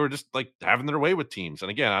when they were just like having their way with teams. And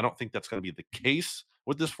again, I don't think that's going to be the case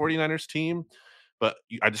with this 49ers team. But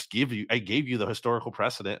I gave you the historical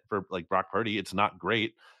precedent for like Brock Purdy. It's not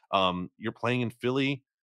great. You're playing in Philly.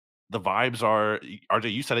 The vibes are,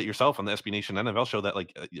 RJ, you said it yourself on the SB Nation NFL show that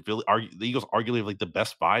like Philly, the Eagles arguably have like the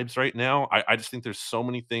best vibes right now. I just think there's so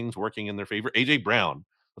many things working in their favor. AJ Brown,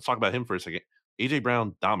 let's talk about him for a second. AJ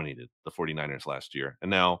Brown dominated the 49ers last year. And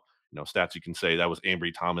now, stats you can say that was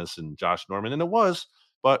Ambry Thomas and Josh Norman, and it was,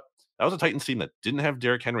 but that was a Titans team that didn't have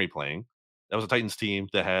Derrick Henry playing. That was a Titans team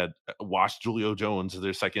that had washed Julio Jones as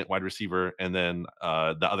their second wide receiver, and then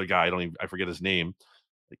the other guy, I forget his name.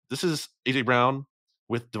 Like, this is AJ Brown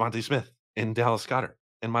with Devontae Smith and Dallas Goedert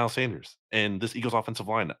and Miles Sanders and this Eagles offensive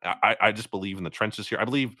line. I just believe in the trenches here. I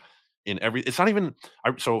believe in it's not even.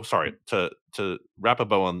 So sorry to wrap a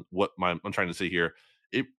bow on what I'm trying to say here.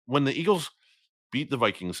 When the Eagles beat the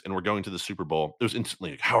Vikings and we're going to the Super Bowl, it was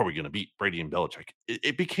instantly like, how are we going to beat Brady and Belichick?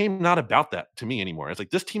 It became not about that to me anymore. It's like,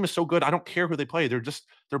 this team is so good. I don't care who they play. They're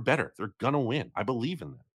better. They're going to win. I believe in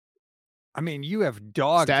them. I mean, you have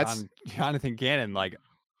dogged on Jonathan Gannon like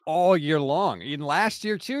all year long. Even last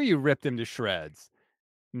year too, you ripped him to shreds.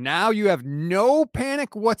 Now you have no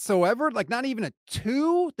panic whatsoever, like not even a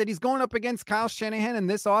 2 that he's going up against Kyle Shanahan in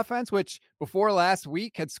this offense, which before last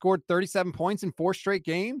week had scored 37 points in 4 straight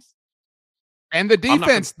games. And the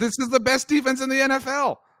defense. This is the best defense in the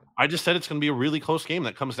NFL. I just said it's going to be a really close game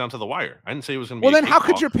that comes down to the wire. I didn't say it was going to be. Well, then how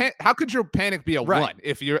could your panic be a 1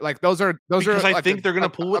 if you're like those are because I like think they're going to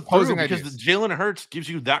pull it through because Jalen Hurts gives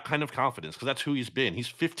you that kind of confidence because that's who he's been. He's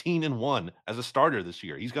 15-1 as a starter this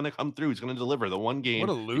year. He's going to come through. He's going to deliver. The one game what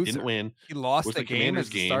a loser. He didn't win. He lost the game as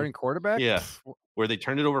the starting quarterback. Yeah, where they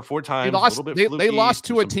turned it over 4 times. They lost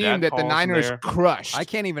to a team that the Niners crushed. I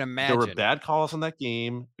can't even imagine. There were bad calls in that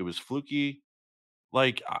game. It was fluky.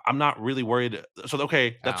 Like, I'm not really worried. So,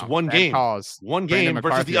 okay, that's one game. One game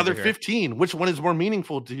versus the other 15. Which one is more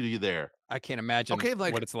meaningful to you there? I can't imagine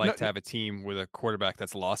what it's like to have a team with a quarterback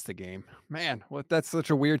that's lost the game. Man, that's such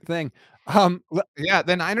a weird thing. Yeah,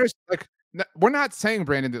 the Niners, like, we're not saying,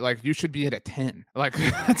 Brandon, that, like, you should be at a 10. Like,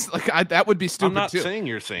 that's like, that would be stupid, I'm not too. saying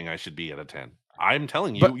you're saying I should be at a 10. I'm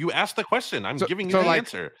telling you, you asked the question. I'm giving you the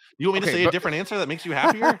answer. You want me to say a different answer that makes you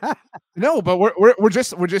happier? No, but we're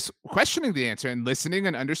just questioning the answer and listening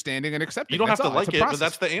and understanding and accepting. You don't have to like it, but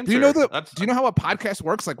that's the answer. Do you know how a podcast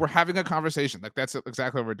works? Like, we're having a conversation. Like, that's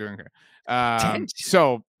exactly what we're doing here.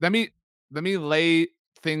 So let me lay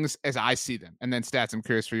things as I see them, and then stats. I'm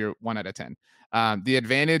curious for your 1 out of 10. The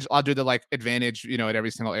advantage, I'll do the advantage, at every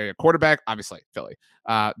single area. Quarterback, obviously Philly.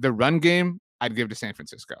 The run game, I'd give to San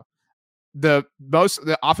Francisco. The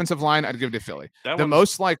offensive line, I'd give to Philly. The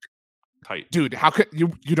most tight. Dude, how could you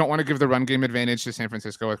don't want to give the run game advantage to San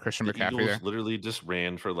Francisco with Christian McCaffrey Eagles there? Literally just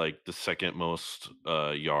ran for the second most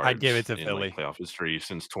yards. I'd give it to Philly. Playoff history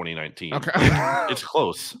since 2019. Okay. It's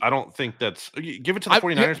close. I don't think that's give it to the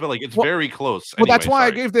 49ers, but it's very close. Well, that's why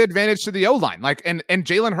I gave the advantage to the O-line. And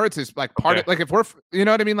Jalen Hurts is part of if we're you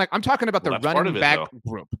know what I mean? Like, I'm talking about the running back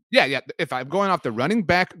group. Yeah. If I'm going off the running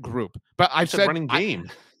back group, but I've said running game.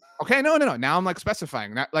 Okay, no. Now I'm like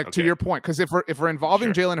specifying that, like to Okay. your point, because if we're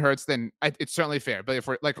involving Sure. Jalen Hurts, then it's certainly fair. But if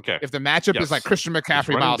we're like, Okay. if the matchup is like Yes. Christian It's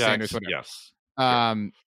McCaffrey, running Miles Sanders, backs. whatever.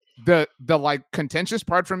 Yes. Sure. The like contentious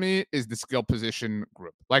part for me is the skill position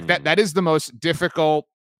group. Like Mm. that is the most difficult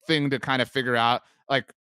thing to kind of figure out.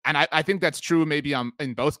 Like, and I think that's true maybe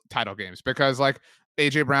in both title games, because like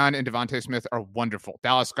AJ Brown and Devontae Smith are wonderful.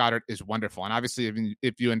 Dallas Goedert is wonderful, and obviously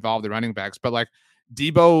if you involve the running backs, but like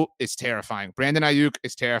Debo is terrifying. Brandon Ayuk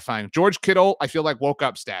is terrifying. George Kittle, I feel like woke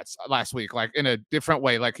up stats last week, like in a different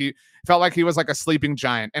way. Like he felt like he was like a sleeping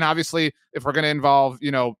giant. And obviously, if we're going to involve,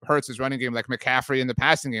 Hurts' running game, like McCaffrey in the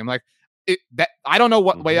passing game, like that, I don't know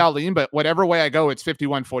what way I'll lean, but whatever way I go, it's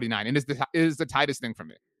 51-49. And it is the tightest thing for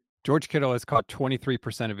me. George Kittle has caught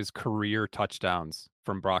 23% of his career touchdowns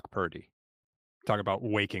from Brock Purdy. Talk about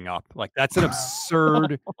waking up. Like, that's an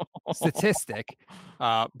absurd statistic.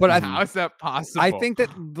 But how is that possible? I think that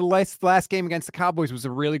the last game against the Cowboys was a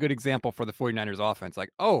really good example for the 49ers offense. Like,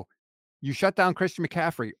 oh, you shut down Christian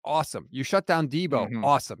McCaffrey. Awesome. You shut down Debo.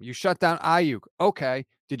 Awesome. You shut down Ayuk. Okay.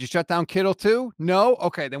 Did you shut down Kittle too? No?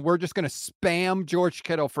 Okay. Then we're just going to spam George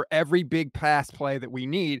Kittle for every big pass play that we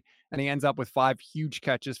need. And he ends up with 5 huge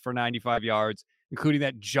catches for 95 yards, including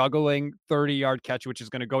that juggling 30-yard catch, which is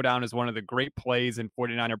going to go down as one of the great plays in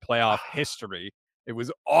 49er playoff history. It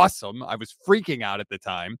was awesome. I was freaking out at the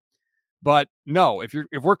time. But no, if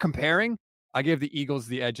we're comparing, I give the Eagles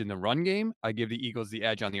the edge in the run game. I give the Eagles the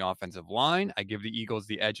edge on the offensive line. I give the Eagles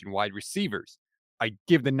the edge in wide receivers. I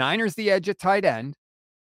give the Niners the edge at tight end.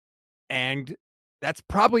 And that's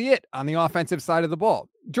probably it on the offensive side of the ball.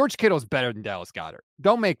 George Kittle's better than Dallas Goedert.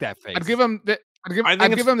 Don't make that face. I'd give him the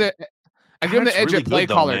edge at play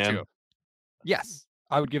caller too. Yes,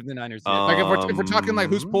 I would give the Niners the edge. Like if we're talking like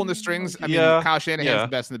who's pulling the strings, I mean, Kyle Shanahan's the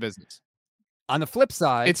best in the business. On the flip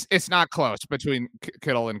side, it's not close between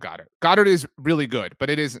Kittle and Goedert. Goedert is really good, but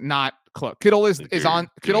it is not close. Kittle is in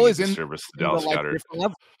service to Dallas Goedert.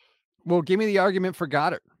 Well, give me the argument for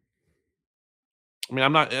Goedert. I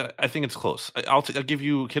mean, I think it's close. I'll give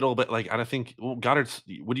you Kittle, but like, I don't think Goddard's.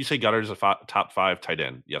 Would you say Goddard is a top 5 tight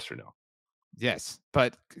end? Yes or no? Yes,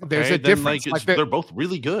 but there's a difference. Like, they're both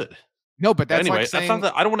really good. No, but that's anyway, like saying... that's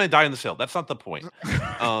not I don't want to die in this hill. That's not the point.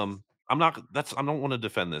 I don't want to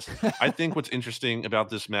defend this. I think what's interesting about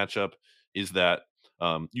this matchup is that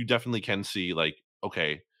you definitely can see, like,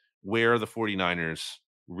 okay, where the 49ers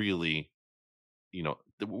really,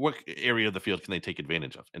 what area of the field can they take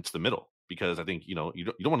advantage of? It's the middle, because I think, you don't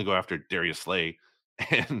want to go after Darius Slay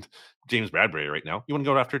and James Bradbury right now. You want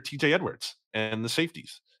to go after TJ Edwards and the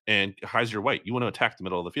safeties and Heiser White. You want to attack the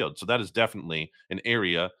middle of the field. So that is definitely an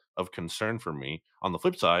area of concern for me. On the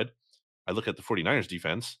flip side, I look at the 49ers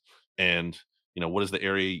defense, and what is the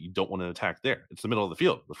area you don't want to attack there? It's the middle of the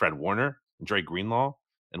field with Fred Warner and Dre Greenlaw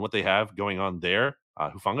and what they have going on there,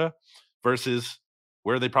 Hufanga, versus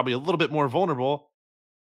where they probably a little bit more vulnerable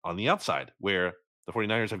on the outside, where the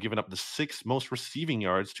 49ers have given up the 6th most receiving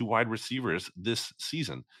yards to wide receivers this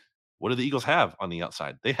season. What do the Eagles have on the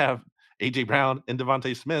outside? They have AJ Brown and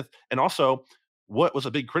Devontae Smith. And also, what was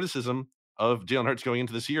a big criticism of Jalen Hurts going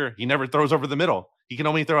into this year? He never throws over the middle. He can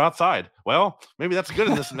only throw outside. Well, maybe that's good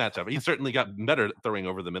in this matchup. He's certainly gotten better at throwing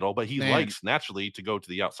over the middle, but he likes naturally to go to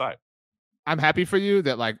the outside. I'm happy for you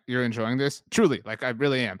that like you're enjoying this. Truly, like I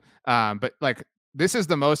really am. But like this is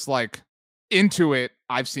the most like into it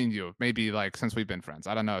I've seen you, maybe like since we've been friends.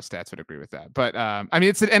 I don't know if Stats would agree with that, but I mean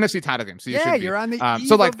it's an NFC title game, so you're on the eve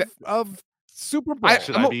so like of Super Bowl.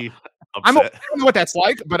 Should I be upset? I don't know what that's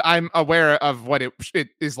like, but I'm aware of what it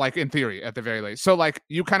is like in theory at the very least. So like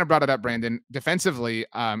you kind of brought it up, Brandon. Defensively,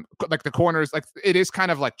 like the corners, like it is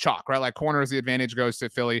kind of like chalk, right? Like corners, the advantage goes to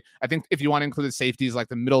Philly. I think if you want to include the safeties, like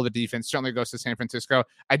the middle of the defense certainly goes to San Francisco.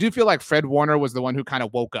 I do feel like Fred Warner was the one who kind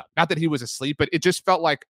of woke up. Not that he was asleep, but it just felt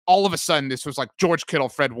like all of a sudden this was like George Kittle,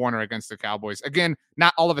 Fred Warner against the Cowboys. Again,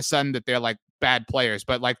 not all of a sudden that they're like bad players,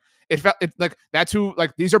 but like it felt like that's who,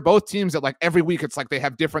 like these are both teams that like every week it's like they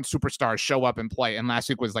have different superstars show up and play. And last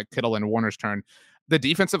week was like Kittle and Warner's turn. The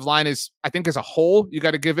defensive line is, I think as a whole, you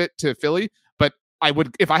got to give it to Philly, but I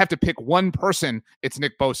would, if I have to pick one person, it's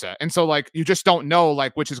Nick Bosa. And so like you just don't know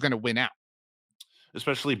like which is going to win out.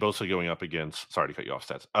 Especially Bosa going up against, sorry to cut you off,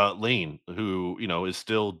 Stats, Lane, who, is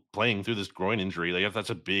still playing through this groin injury. Like,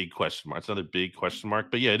 that's a big question mark. It's another big question mark.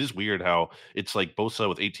 But yeah, it is weird how it's like Bosa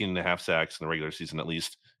with 18.5 sacks in the regular season, at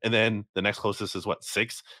least. And then the next closest is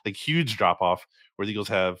 6? Like, huge drop off, where the Eagles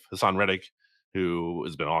have Hassan Reddick, who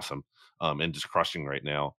has been awesome and just crushing right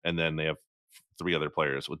now. And then they have 3 other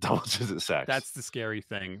players with double-digit sacks. That's the scary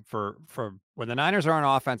thing for when the Niners are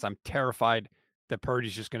on offense. I'm terrified that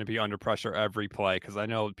Purdy's just going to be under pressure every play, because I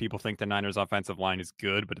know people think the Niners offensive line is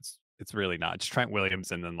good, but It's really not. It's Trent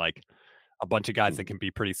Williams and then like a bunch of guys that can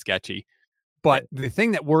be pretty sketchy. Right. But the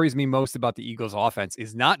thing that worries me most about the Eagles offense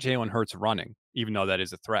is not Jalen Hurts running, even though that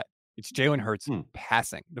is a threat. It's Jalen Hurts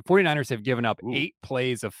passing. The 49ers have given up 8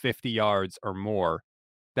 plays of 50 yards or more.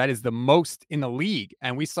 That is the most in the league.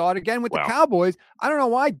 And we saw it again with the Cowboys. I don't know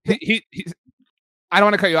why. I don't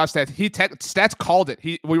want to cut you off, Stats. Stats called it.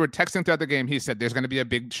 We were texting throughout the game. He said there's going to be a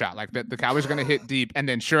big shot. Like the Cowboys are going to hit deep. And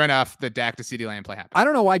then sure enough, the Dak to CeeDee Lamb play happened. I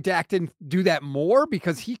don't know why Dak didn't do that more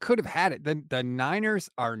because he could have had it. The Niners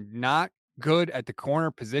are not good at the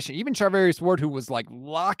corner position. Even Charvarius Ward, who was like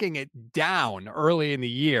locking it down early in the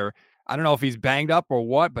year. I don't know if he's banged up or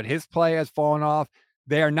what, but his play has fallen off.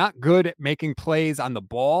 They are not good at making plays on the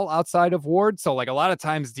ball outside of Ward. So like a lot of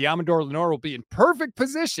times Deommodore Lenoir will be in perfect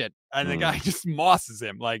position and the guy just mosses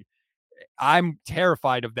him. Like I'm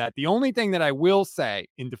terrified of that. The only thing that I will say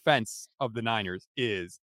in defense of the Niners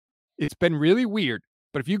is it's been really weird,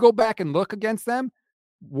 but if you go back and look against them,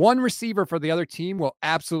 one receiver for the other team will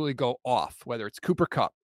absolutely go off, whether it's Cooper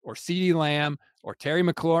Kupp or CeeDee Lamb or Terry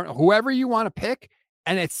McLaurin, whoever you want to pick.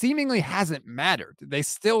 And it seemingly hasn't mattered. They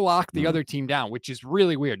still lock the other team down, which is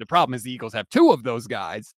really weird. The problem is the Eagles have 2 of those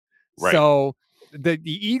guys. Right. So the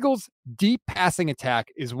Eagles' deep passing attack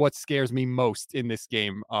is what scares me most in this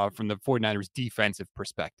game from the 49ers defensive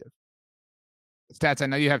perspective. Stats, I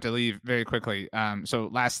know you have to leave very quickly. So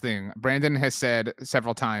last thing, Brandon has said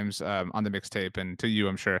several times on the mixtape and to you,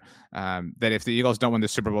 I'm sure, that if the Eagles don't win the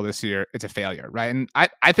Super Bowl this year, it's a failure, right? And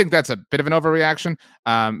I think that's a bit of an overreaction.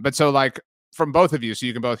 But so like, from both of you, so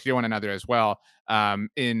you can both hear one another as well,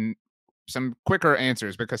 in some quicker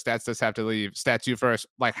answers, because Stats does have to leave. Stats, you first.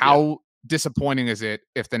 Like, how disappointing is it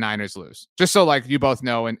if the Niners lose? Just so, like, you both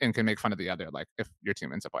know and can make fun of the other, like, if your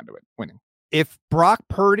team ends up winning. If Brock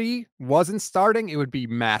Purdy wasn't starting, it would be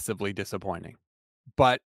massively disappointing.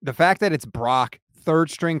 But the fact that it's Brock,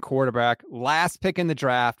 third-string quarterback, last pick in the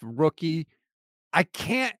draft, rookie, I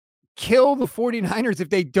can't kill the 49ers if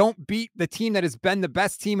they don't beat the team that has been the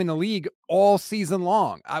best team in the league all season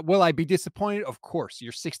long. Will I be disappointed? Of course.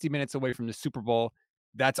 You're 60 minutes away from the Super Bowl.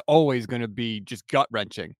 That's always going to be just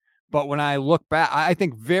gut-wrenching. But when I look back, I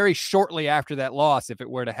think very shortly after that loss, if it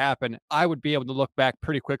were to happen, I would be able to look back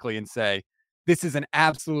pretty quickly and say, this is an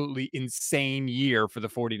absolutely insane year for the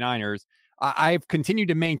 49ers. I've continued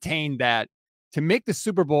to maintain that to make the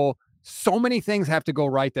Super Bowl, so many things have to go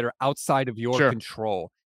right that are outside of your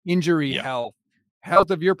control. Injury, health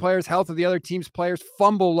of your players, health of the other team's players,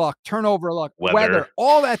 fumble luck, turnover luck, weather,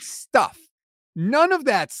 all that stuff. None of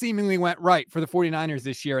that seemingly went right for the 49ers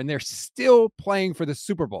this year, and they're still playing for the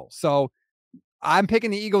Super Bowl. So I'm picking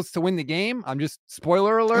the Eagles to win the game. I'm just,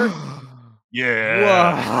 spoiler alert.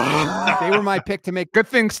 They were my pick to make. Good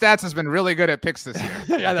thing Stats has been really good at picks this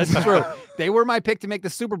year. Yeah, that's true. They were my pick to make the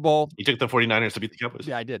Super Bowl. You took the 49ers to beat the Cowboys.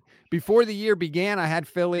 Yeah, I did. Before the year began, I had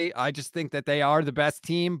Philly. I just think that they are the best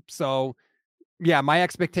team. So, yeah, my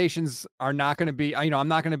expectations are not going to be, I'm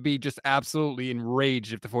not going to be just absolutely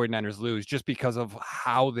enraged if the 49ers lose just because of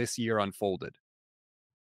how this year unfolded.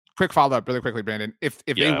 Quick follow-up really quickly, Brandon. If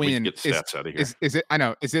they win, get Stats out of here. Is it, I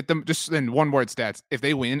know, is it just in one word, Stats, if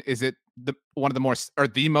they win, is it one of the more, or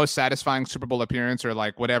the most satisfying Super Bowl appearance, or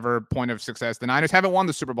like whatever point of success? The Niners haven't won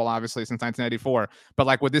the Super Bowl, obviously, since 1994, but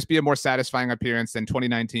like, would this be a more satisfying appearance than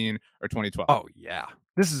 2019 or 2012? Oh, yeah.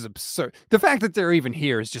 This is absurd. The fact that they're even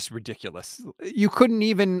here is just ridiculous. You couldn't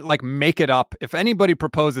even like make it up. If anybody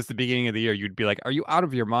proposed this at the beginning of the year, you'd be like, are you out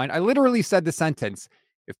of your mind? I literally said the sentence,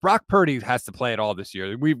 if Brock Purdy has to play at all this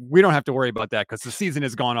year, we don't have to worry about that because the season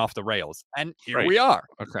has gone off the rails. And here we are.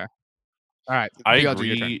 Okay. All right. I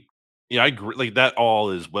agree. Yeah, I agree. Like that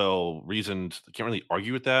all is well reasoned. I can't really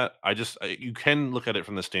argue with that. You can look at it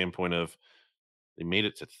from the standpoint of they made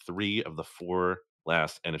it to 3 of the 4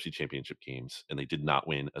 last NFC Championship games, and they did not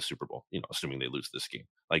win a Super Bowl. Assuming they lose this game,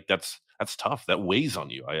 like that's tough. That weighs on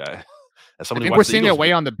you. I think we're seeing it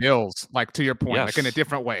weigh on the Bills, like to your point, like in a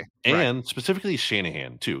different way. And specifically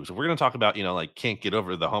Shanahan too. So we're going to talk about, like can't get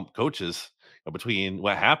over the hump coaches between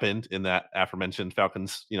what happened in that aforementioned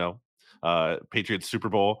Falcons, Patriots Super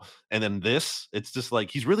Bowl. And then this, it's just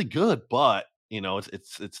like, he's really good, but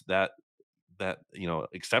it's that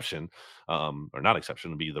exception, or not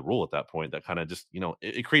exception, to be the rule at that point that kind of just,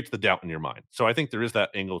 it creates the doubt in your mind. So I think there is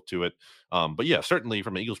that angle to it. But yeah, certainly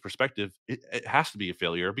from an Eagles perspective, it has to be a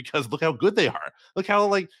failure because look how good they are. Look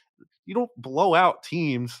how you don't blow out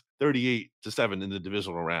teams 38-7 in the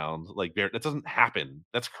divisional round. Like that doesn't happen.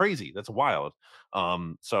 That's crazy. That's wild.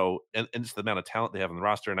 So it's the amount of talent they have on the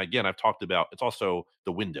roster. And again, I've talked about, it's also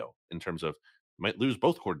the window in terms of might lose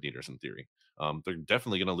both coordinators in theory. They're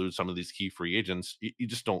definitely going to lose some of these key free agents. You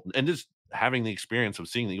just don't, and just having the experience of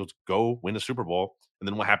seeing the Eagles go win a Super Bowl and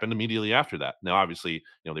then what happened immediately after that. Now, obviously,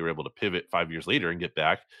 they were able to pivot 5 years later and get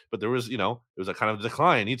back, but there was, it was a kind of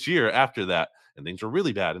decline each year after that, and things were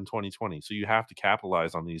really bad in 2020. So you have to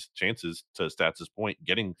capitalize on these chances, to Stats' point,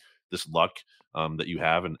 getting this luck that you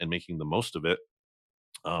have and making the most of it.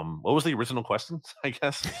 What was the original question, I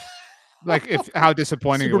guess? Like how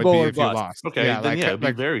disappointing it would be if you lost. Okay, yeah, then it'd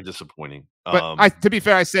be very disappointing. But to be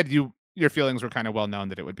fair, I said your feelings were kind of well known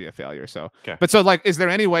that it would be a failure. So, okay. But so like, is there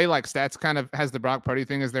any way, like Stats kind of has the Brock Purdy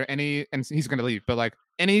thing? Is there any, and he's going to leave, but like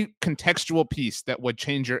any contextual piece that would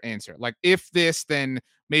change your answer? Like if this, then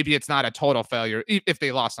maybe it's not a total failure if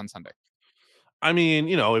they lost on Sunday. I mean,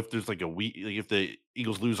 if there's like a week, like if the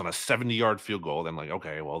Eagles lose on a 70-yard field goal, then like,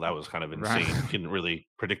 okay, well, that was kind of insane. Right. You can't really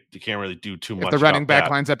predict. You can't really do too much. If the running back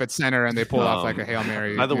lines up at center and they pull off like a Hail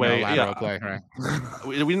Mary, by the way, lateral play, right?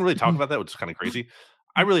 We didn't really talk about that, which is kind of crazy.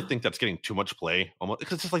 I really think that's getting too much play, almost,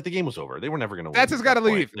 because it's just like the game was over. They were never going to win. That's just got to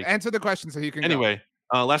leave. Like, answer the question so he can. Anyway,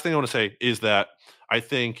 last thing I want to say is that I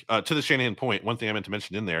think to the Shanahan point, one thing I meant to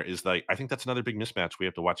mention in there is like I think that's another big mismatch we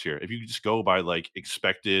have to watch here. If you just go by like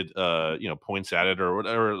expected, points added or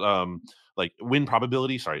whatever, like win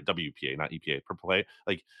probability. Sorry, WPA, not EPA per play.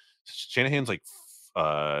 Like Shanahan's like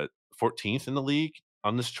 14th in the league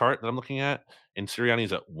on this chart that I'm looking at, and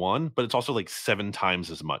Sirianni's at 1, but it's also like 7 times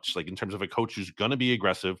as much. Like in terms of a coach who's going to be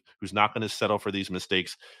aggressive, who's not going to settle for these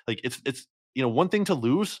mistakes. Like it's one thing to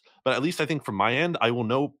lose, but at least I think from my end, I will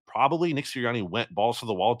know probably Nick Sirianni went balls to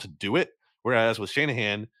the wall to do it. Whereas with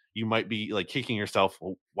Shanahan, you might be like kicking yourself.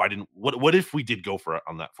 Well, what if we did go for it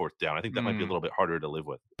on that 4th down? I think that might be a little bit harder to live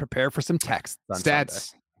with. Prepare for some text.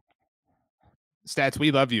 Stats, we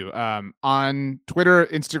love you. On Twitter,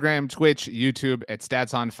 Instagram, Twitch, YouTube at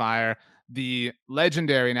Stats on Fire. The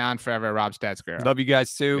legendary now and forever Rob Stats Guerrero. Love you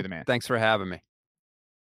guys too. Thanks for having me.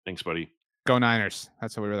 Thanks, buddy. Go Niners.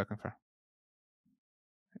 That's what we were looking for.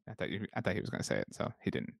 I thought he was going to say it, so he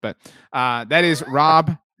didn't. But that is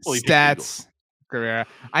Rob Stats Guerrero.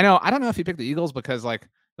 I know. I don't know if he picked the Eagles because like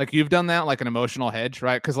you've done that like an emotional hedge,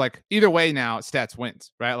 right? Because like either way now, Stats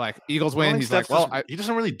wins, right? Like Eagles win. He's like, well, he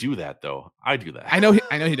doesn't really do that though. I do that. I know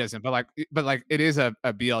he doesn't, but like it is a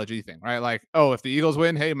BLG thing, right? Like, oh, if the Eagles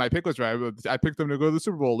win, hey, my pick was right. I picked them to go to the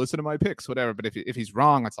Super Bowl. Listen to my picks, whatever. But if he's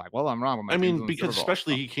wrong, it's like, well, I'm wrong. I mean, because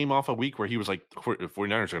especially he came off a week where he was like, 49ers are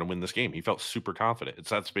going to win this game. He felt super confident.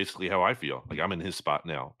 That's basically how I feel. Like I'm in his spot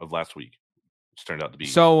now of last week. It's turned out to be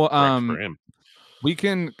so for him. We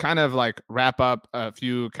can kind of like wrap up a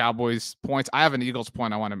few Cowboys points. I have an Eagles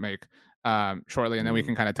point I want to make shortly, and then we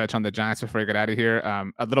can kind of touch on the Giants before we get out of here.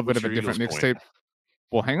 A little bit of a different mixtape.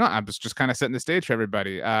 Well, hang on. I was just kind of setting the stage for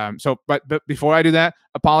everybody. But before I do that,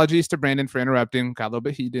 apologies to Brandon for interrupting. Got a little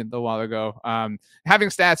bit heated a little while ago. Having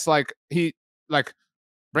Stats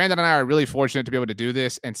Brandon and I are really fortunate to be able to do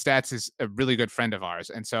this, and Stats is a really good friend of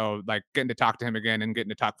ours. And so like getting to talk to him again and getting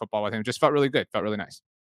to talk football with him just felt really good. Felt really nice.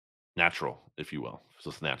 Natural, if you will. It's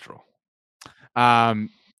just natural.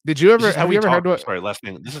 Did you ever have you ever heard what? Sorry, last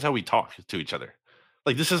thing. This is how we talk to each other.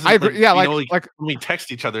 Like this is I agree. Yeah, like when we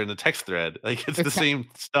text each other in the text thread, like it's the same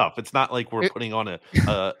stuff. It's not like we're putting on a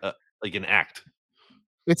like an act.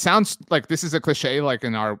 It sounds like this is a cliche, like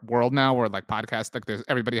in our world now, where like podcasts, like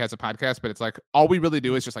everybody has a podcast, but it's like all we really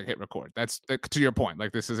do is just like hit record. That's to your point.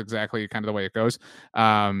 Like this is exactly kind of the way it goes.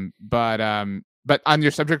 But on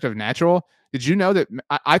your subject of natural, did you know that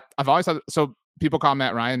I've always thought so? People call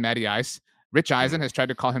Matt Ryan Matty Ice. Rich Eisen has tried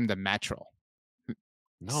to call him the Mattrel.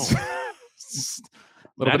 No,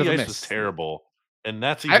 Matty Ice was terrible, and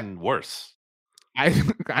that's even worse. I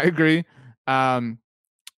agree.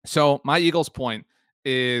 So my Eagles point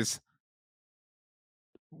is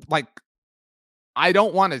like I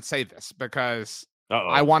don't want to say this because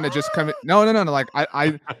I want to just come in. No. Like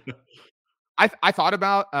I thought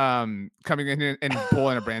about coming in here and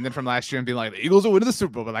pulling a Brandon from last year and being like, the Eagles will win the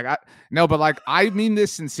Super Bowl. But I mean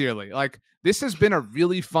this sincerely. Like this has been a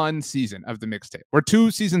really fun season of the mixtape. We're 2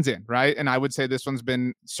 seasons in, right? And I would say this one's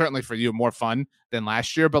been certainly for you more fun than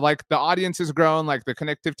last year. But like the audience has grown, like the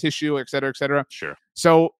connective tissue, et cetera, et cetera. Sure.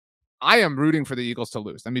 So I am rooting for the Eagles to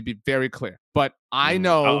lose. Let me be very clear. But I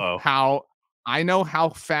know how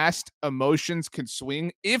fast emotions can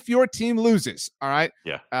swing if your team loses. All right.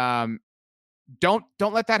 Yeah. Don't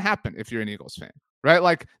let that happen if you're an Eagles fan, right?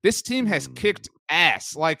 Like this team has kicked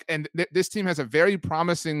ass, like, and this team has a very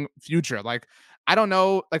promising future. Like, I don't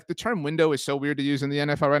know, like the term window is so weird to use in the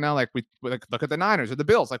NFL right now. Like we like look at the Niners or the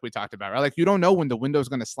Bills, like we talked about, right? Like you don't know when the window is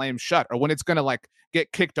going to slam shut or when it's going to like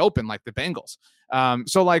get kicked open, like the Bengals.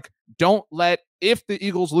 So like, if the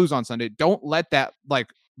Eagles lose on Sunday, don't let that like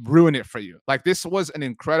ruin it for you. Like this was an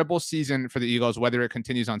incredible season for the Eagles, whether it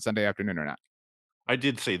continues on Sunday afternoon or not. I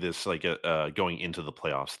did say this like going into the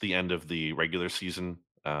playoffs, the end of the regular season.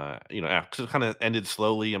 After it kind of ended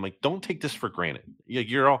slowly, I'm like, don't take this for granted. Yeah,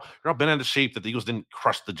 you're all bent out of shape that the Eagles didn't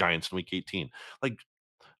crush the Giants in Week 18. Like,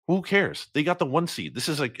 who cares? They got the 1 seed. This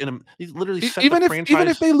is like they literally set even the if franchise. even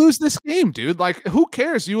if they lose this game, dude, like who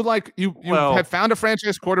cares? You Well- have found a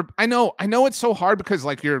franchise quarter. I know it's so hard because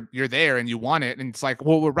like you're there and you want it, and it's like,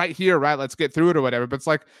 well, we're right here, right? Let's get through it or whatever. But it's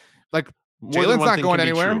like More than Jalen's one not thing going can be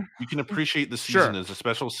anywhere. true. You can appreciate the season Sure. as a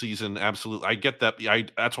special season. Absolutely, I get that.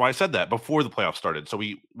 That's why I said that before the playoffs started. So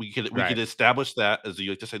we could Right. establish that, as you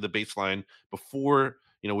like to say, the baseline before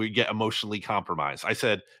we get emotionally compromised. I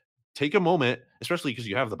said, take a moment, especially because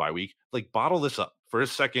you have the bye week, like bottle this up for a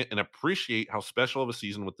second and appreciate how special of a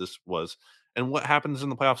season what this was. And what happens in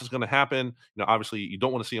the playoffs is going to happen. Obviously, you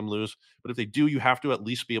don't want to see them lose, but if they do, you have to at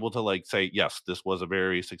least be able to like say, yes, this was a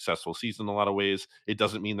very successful season in a lot of ways. It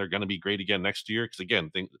doesn't mean they're going to be great again next year because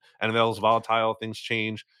again, NFL is volatile, things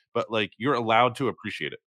change, but like you're allowed to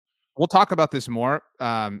appreciate it. We'll talk about this more.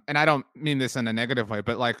 And I don't mean this in a negative way,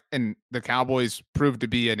 but and the Cowboys proved to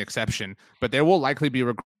be an exception, but there will likely be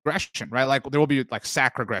regression, right? Like there will be like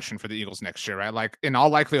sack regression for the Eagles next year, right? Like in all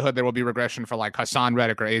likelihood, there will be regression for like Hassan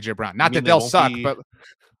Reddick or AJ Brown. Not that they'll suck, but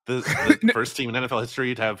the first team in NFL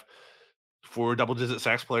history to have 4 double-digit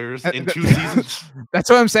sacks players in 2 seasons. That's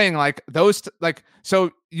what I'm saying. Like those,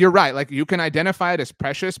 so you're right. Like you can identify it as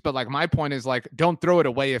precious, but like my point is like, don't throw it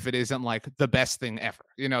away if it isn't like the best thing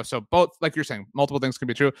ever, So both, like you're saying, multiple things can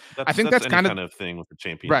be true. I think that's kind of thing with the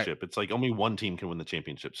championship. Right. It's like only one team can win the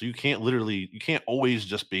championship. So you can't always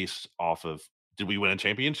just base off of, did we win a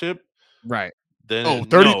championship? Right. Then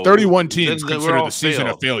 31 teams then consider we're all the season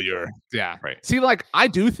failed. a failure. Yeah. Right. See, like I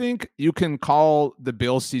do think you can call the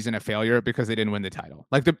Bills season a failure because they didn't win the title.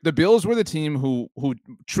 Like the Bills were the team who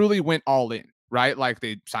truly went all in, right? Like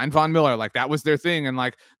they signed Von Miller, like that was their thing. And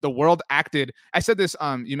like the world acted. I said this,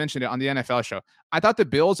 you mentioned it on the NFL show. I thought the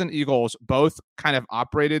Bills and Eagles both kind of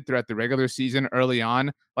operated throughout the regular season early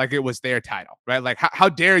on, like it was their title, right? Like how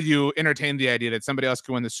dare you entertain the idea that somebody else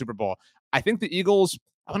could win the Super Bowl? I think the Eagles,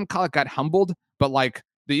 I wouldn't call it got humbled, but like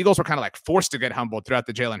the Eagles were kind of like forced to get humbled throughout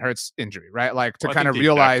the Jalen Hurts injury, right? Like to kind of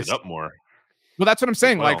realize up more. Well, that's what I'm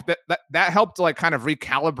saying. Well. Like that helped to like kind of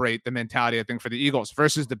recalibrate the mentality, I think, for the Eagles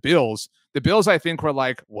versus the Bills. The Bills, I think, were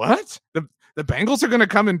like, what? The Bengals are going to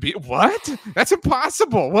come and beat what? That's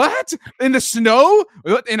impossible. What? In the snow?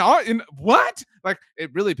 In what? Like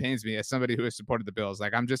it really pains me as somebody who has supported the Bills.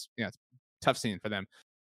 Like I'm just, it's a tough scene for them.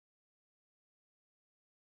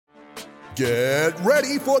 Get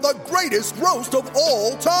ready for the greatest roast of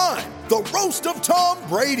all time, the Roast of Tom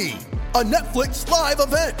Brady, a Netflix live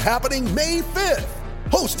event happening May 5th.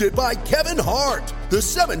 Hosted by Kevin Hart, the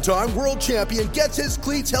 7-time world champion gets his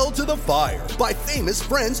cleats held to the fire by famous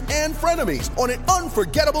friends and frenemies on an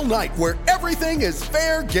unforgettable night where everything is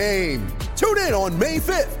fair game. Tune in on May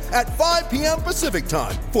 5th at 5 p.m. Pacific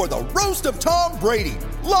time for the Roast of Tom Brady,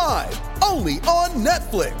 live only on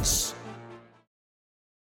Netflix.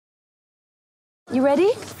 You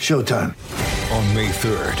ready? Showtime. On May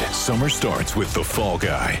 3rd, summer starts with The Fall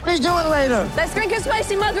Guy. Let's do it later. Let's drink a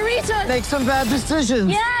spicy margarita. Make some bad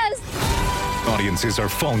decisions. Yes. Audiences are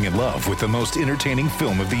falling in love with the most entertaining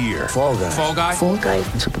film of the year. Fall Guy. Fall Guy? Fall Guy.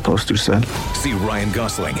 That's what the poster said. See Ryan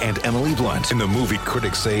Gosling and Emily Blunt in the movie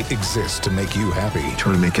critics say exists to make you happy.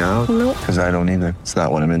 Trying to make it out? Nope. Because I don't either. It's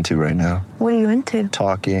not what I'm into right now. What are you into?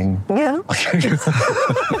 Talking. Yeah.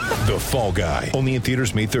 The Fall Guy. Only in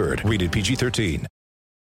theaters May 3rd. Rated PG-13.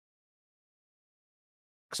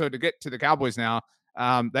 So to get to the Cowboys now,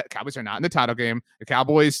 that Cowboys are not in the title game. The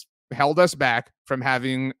Cowboys held us back from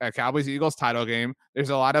having a Cowboys-Eagles title game. There's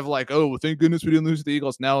a lot of like, oh, thank goodness we didn't lose to the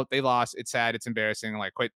Eagles. No, they lost. It's sad. It's embarrassing.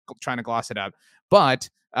 Like quite trying to gloss it up. But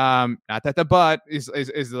not that the but is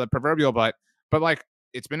the proverbial but like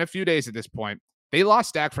it's been a few days at this point. They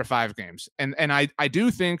lost Dak for 5 games. And I do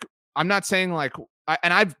think, I'm not saying like,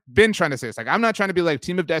 and I've been trying to say this, like, I'm not trying to be like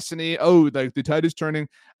team of destiny. Oh, like the tide is turning.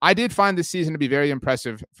 I did find this season to be very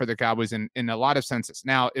impressive for the Cowboys in a lot of senses.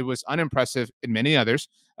 Now, it was unimpressive in many others.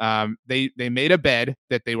 They made a bed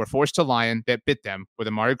that they were forced to lie in that bit them with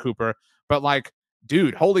Amari Cooper. But like,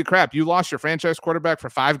 dude, holy crap, you lost your franchise quarterback for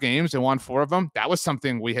 5 games and won 4 of them. That was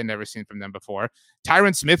something we had never seen from them before.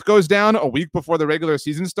 Tyron Smith goes down a week before the regular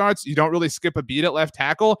season starts. You don't really skip a beat at left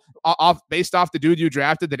tackle based off the dude you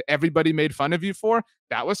drafted that everybody made fun of you for.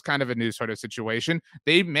 That was kind of a new sort of situation.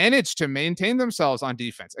 They managed to maintain themselves on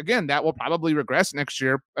defense. Again, that will probably regress next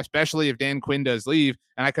year, especially if Dan Quinn does leave,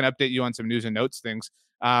 and I can update you on some news and notes things.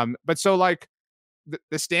 But so like,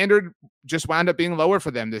 the standard just wound up being lower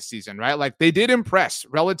for them this season, right? Like they did impress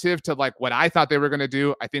relative to like what I thought they were going to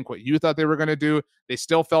do. I think what you thought they were going to do, they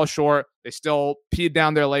still fell short. They still peed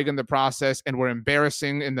down their leg in the process and were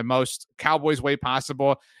embarrassing in the most Cowboys way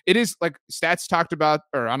possible. It is like Stats talked about,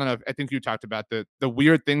 or I don't know, I think you talked about the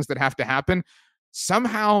weird things that have to happen.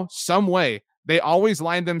 Somehow, some way, they always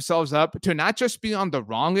line themselves up to not just be on the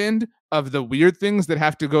wrong end of the weird things that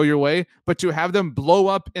have to go your way, but to have them blow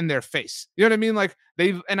up in their face. You know what I mean? Like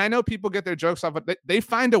and I know people get their jokes off, but they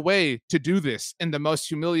find a way to do this in the most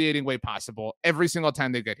humiliating way possible every single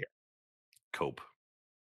time they get here. Cope.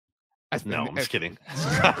 No, I'm just kidding.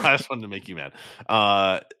 I just wanted to make you mad.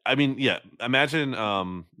 I mean, yeah,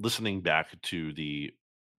 imagine listening back to the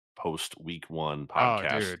post week 1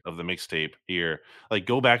 podcast of the mixtape here. Like,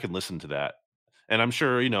 go back and listen to that. And I'm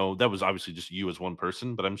sure, that was obviously just you as one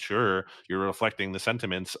person, but I'm sure you're reflecting the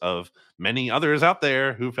sentiments of many others out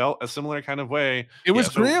there who felt a similar kind of way. It was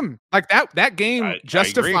grim. Like that game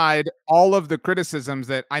justified all of the criticisms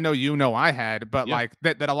that I know I had, but like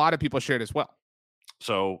that a lot of people shared as well.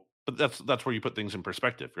 So, but that's where you put things in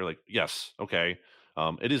perspective. You're like, yes, okay.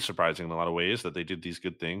 It is surprising in a lot of ways that they did these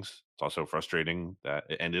good things. It's also frustrating that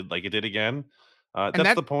it ended like it did again.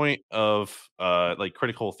 That's the point of like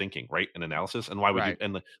critical thinking, right? And analysis, and why would you?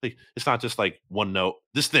 And like, it's not just like one note.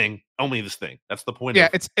 This thing, only this thing. That's the point. Yeah,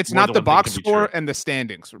 it's not the box score and the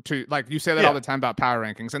standings. To like you say that all the time about power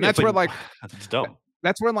rankings, and that's where like it's dumb.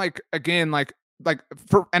 That's where like again like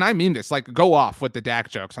for, and I mean this, like go off with the Dak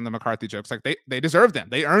jokes and the McCarthy jokes. Like they deserve them.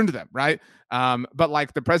 They earned them, right? But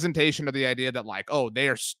like the presentation of the idea that like, oh,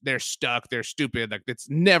 they're stuck, they're stupid, like it's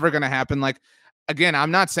never gonna happen. Like again,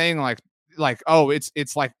 I'm not saying like oh,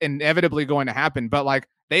 it's like inevitably going to happen, but like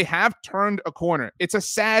they have turned a corner. It's a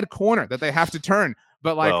sad corner that they have to turn.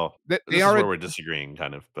 But like this is where we're disagreeing,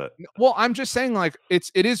 kind of. But I'm just saying like it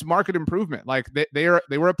is market improvement. Like they were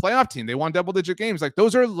a playoff team. They won double-digit games. Like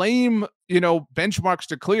those are lame, benchmarks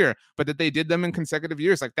to clear. But that they did them in consecutive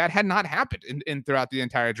years, like that had not happened in throughout the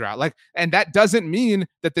entire drought. Like, and that doesn't mean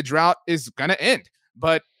that the drought is gonna end.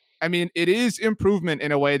 But I mean, it is improvement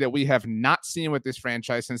in a way that we have not seen with this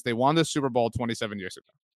franchise since they won the Super Bowl 27 years ago.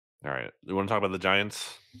 All right, you want to talk about the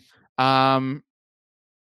Giants?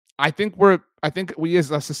 I think we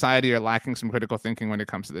as a society are lacking some critical thinking when it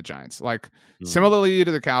comes to the Giants. Like similarly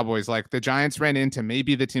to the Cowboys, like the Giants ran into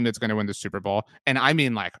maybe the team that's going to win the Super Bowl. And I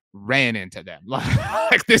mean, like ran into them.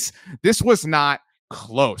 Like this was not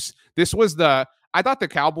close. I thought the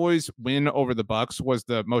Cowboys win over the Bucs was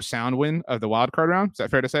the most sound win of the wild card round. Is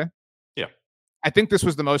that fair to say? Yeah. I think this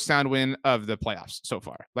was the most sound win of the playoffs so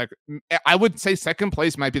far. Like I would say second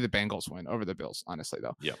place might be the Bengals win over the Bills, honestly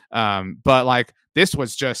though. Yeah. But like this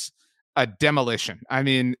was just a demolition. I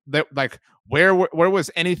mean, like where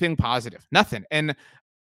was anything positive? Nothing. And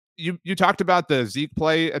you talked about the Zeke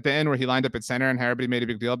play at the end where he lined up at center and everybody made a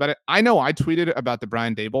big deal about it. I know I tweeted about the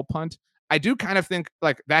Brian Daboll punt. I do kind of think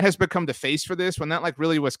like that has become the face for this when that like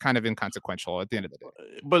really was kind of inconsequential at the end of the day.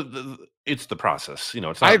 But it's the process, It's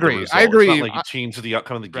not I agree. It's not like you change the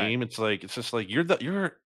outcome of the game. It's just like it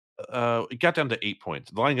got down to 8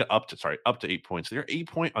 points. The line got up to 8 points. They're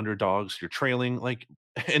 8-point underdogs. You're trailing like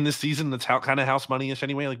in this season. That's how kind of house money-ish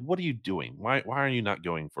anyway. Like, what are you doing? Why are you not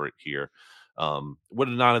going for it here? Would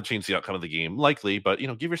not have changed the outcome of the game, likely, but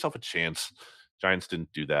give yourself a chance. Giants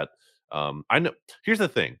didn't do that. I know. Here's the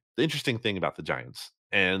thing. The interesting thing about the Giants,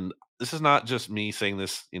 and this is not just me saying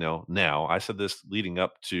this, now. I said this leading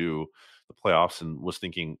up to the playoffs and was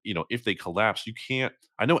thinking, if they collapse, you can't.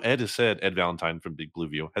 I know Ed Valentine from Big Blue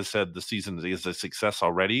View has said the season is a success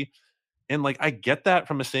already. And like, I get that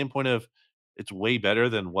from a standpoint of it's way better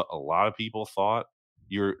than what a lot of people thought.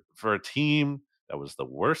 For a team that was the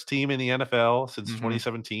worst team in the NFL since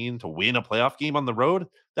 2017 to win a playoff game on the road,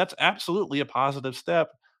 that's absolutely a positive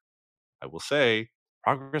step. I will say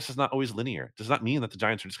progress is not always linear. It does not mean that the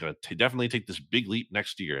Giants are just going to definitely take this big leap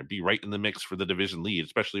next year and be right in the mix for the division lead,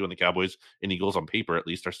 especially when the Cowboys and Eagles on paper at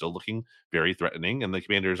least are still looking very threatening and the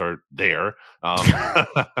Commanders are there.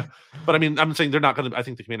 But I mean, I'm saying they're not going to, I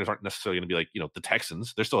think the Commanders aren't necessarily going to be like, the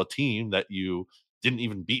Texans. They're still a team that you didn't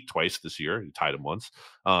even beat twice this year. You tied them once.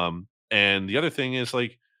 And the other thing is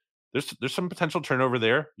like, there's some potential turnover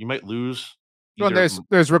there. You might lose. Well,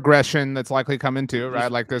 there's regression that's likely coming too,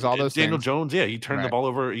 right? Like there's all those Daniel things. Jones, yeah, he turned the ball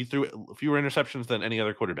over. He threw fewer interceptions than any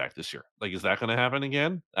other quarterback this year. Like, is that going to happen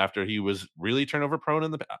again after he was really turnover prone in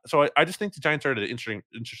the? So I just think the Giants are at an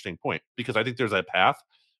interesting point because I think there's a path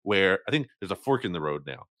where I think there's a fork in the road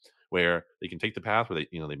now where they can take the path where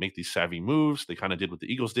they make these savvy moves. They kind of did what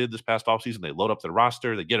the Eagles did this past offseason. They load up their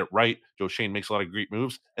roster, they get it right. Joe Shane makes a lot of great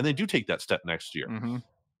moves, and they do take that step next year.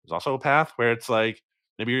 There's also a path where it's like,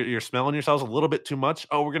 Maybe you're smelling yourselves a little bit too much.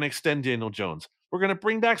 Oh, we're going to extend Daniel Jones. We're going to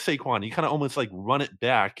bring back Saquon. You kind of almost like run it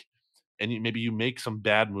back, and maybe you make some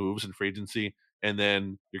bad moves in free agency, and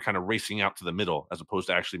then you're kind of racing out to the middle as opposed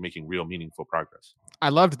to actually making real meaningful progress. I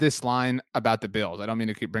loved this line about the Bills. I don't mean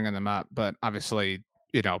to keep bringing them up, but obviously,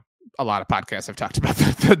 a lot of podcasts have talked about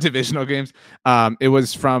the divisional games. It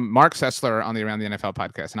was from Mark Sessler on the Around the NFL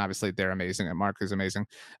podcast, and obviously they're amazing, and Mark is amazing.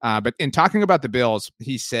 But in talking about the Bills,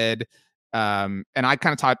 he said, and I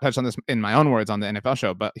kind of touched on this in my own words on the NFL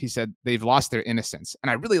show, but he said they've lost their innocence. And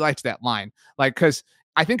I really liked that line, because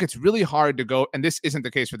I think it's really hard to go, and this isn't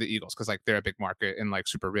the case for the Eagles because they're a big market and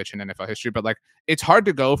super rich in NFL history, but it's hard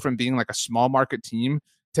to go from being a small market team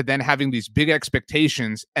to then having these big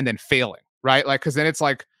expectations and then failing, right? Because then it's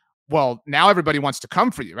well, now everybody wants to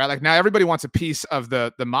come for you, right? Now everybody wants a piece of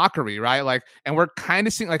the mockery, right? And we're kind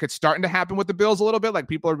of seeing it's starting to happen with the Bills a little bit.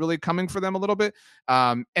 People are really coming for them a little bit.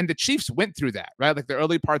 And the Chiefs went through that, right? The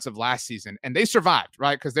early parts of last season, and they survived,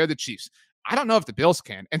 right? Because they're the Chiefs. I don't know if the Bills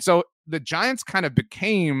can. And so the Giants kind of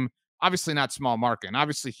became, obviously not small market and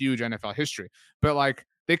obviously huge NFL history, but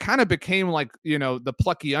they kind of became the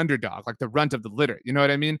plucky underdog, the runt of the litter. You know what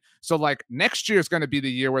I mean? So next year is going to be the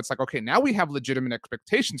year where it's okay, now we have legitimate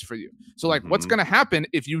expectations for you. So what's going to happen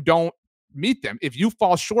if you don't meet them? If you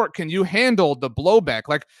fall short, can you handle the blowback?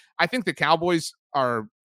 I think the Cowboys are,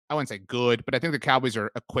 I wouldn't say good, but I think the Cowboys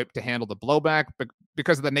are equipped to handle the blowback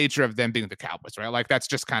because of the nature of them being the Cowboys, right? That's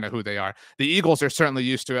just kind of who they are. The Eagles are certainly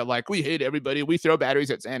used to it. We hate everybody. We throw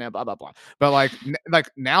batteries at Santa, blah, blah, blah. But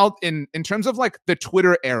now in terms of the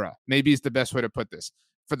Twitter era, maybe is the best way to put this.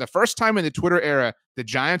 For the first time in the Twitter era, the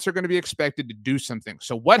Giants are going to be expected to do something.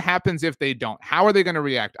 So what happens if they don't? How are they going to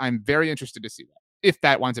react? I'm very interested to see that, if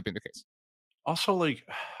that winds up being the case. Also,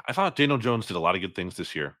 I thought Daniel Jones did a lot of good things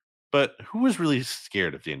this year. But who was really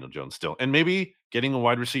scared of Daniel Jones still? And maybe getting a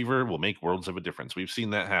wide receiver will make worlds of a difference. We've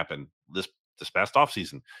seen that happen this past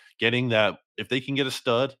offseason. Getting that, if they can get a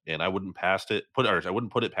stud, and I wouldn't I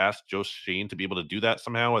wouldn't put it past Joe Shane to be able to do that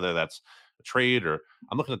somehow, whether that's a trade or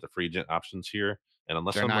I'm looking at the free agent options here. And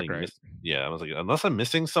unless They're I'm I was unless I'm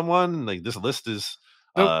missing someone, this list is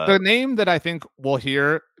the name that I think we'll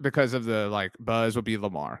hear because of the buzz would be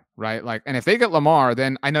Lamar, right? And if they get Lamar,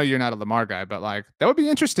 then I know you're not a Lamar guy, but that would be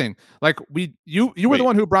interesting. You were the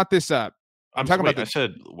one who brought this up. I'm talking about. I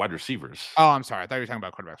said wide receivers. Oh, I'm sorry. I thought you were talking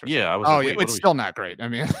about quarterbacks. Yeah, I was. It's still not great. I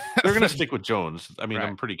mean, they're going to stick with Jones. I mean, right.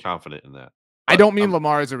 I'm pretty confident in that. But I don't mean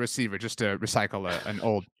Lamar as a receiver, just to recycle an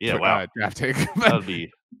old draft take. That would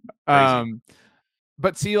be crazy.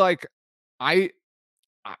 But see, I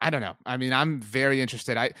don't know. I mean, I'm very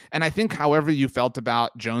interested. I think however you felt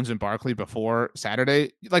about Jones and Barkley before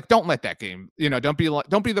Saturday, don't let that game, don't be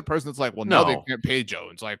the person that's well, they can't pay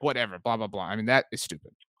Jones, whatever, blah, blah, blah. I mean, that is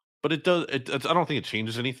stupid. But it does, I don't think it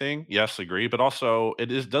changes anything. Yes, agree. But also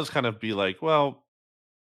does kind of be well,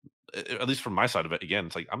 at least from my side of it, again,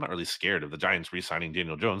 it's I'm not really scared of the Giants re-signing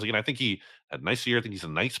Daniel Jones. Again, I think he had a nice year. I think he's a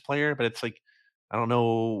nice player, but it's I don't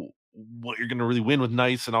know what you're going to really win with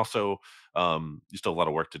nice, and also you still have a lot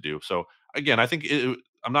of work to do. So again, I think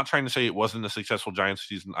I'm not trying to say it wasn't a successful Giants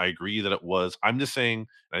season. I agree that it was. I'm just saying,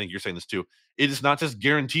 I think you're saying this too, it is not just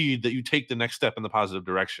guaranteed that you take the next step in the positive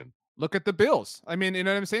direction. Look at the Bills. I mean, you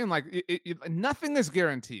know what I'm saying? Nothing is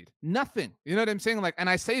guaranteed. Nothing. You know what I'm saying? And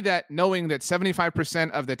I say that knowing that 75%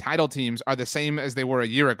 of the title teams are the same as they were a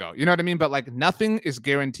year ago. You know what I mean? But nothing is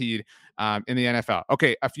guaranteed in the NFL.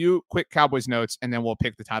 Okay, a few quick Cowboys notes, and then we'll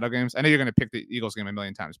pick the title games. I know you're going to pick the Eagles game a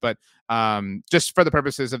million times, but just for the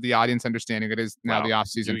purposes of the audience understanding, it is now the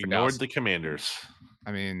offseason for Dallas. The Commanders.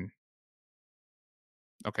 I mean,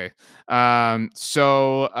 okay.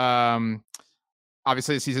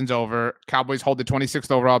 Obviously, the season's over. Cowboys hold the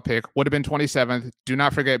 26th overall pick. Would have been 27th. Do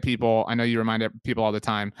not forget, people. I know you remind people all the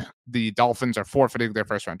time. The Dolphins are forfeiting their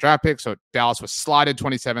first-round draft pick, so Dallas was slotted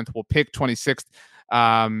 27th. We'll pick 26th.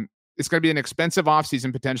 It's going to be an expensive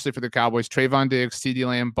offseason potentially for the Cowboys. Trayvon Diggs, CeeDee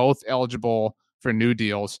Lamb, both eligible for new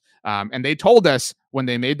deals. And they told us when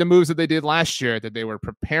they made the moves that they did last year that they were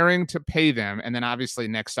preparing to pay them. And then obviously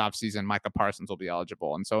next offseason, Micah Parsons will be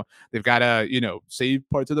eligible. And so they've got to, save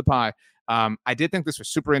parts of the pie. I did think this was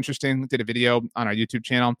super interesting. Did a video on our YouTube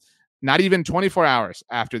channel. Not even 24 hours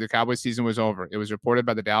after the Cowboys season was over, it was reported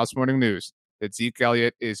by the Dallas Morning News that Zeke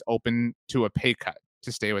Elliott is open to a pay cut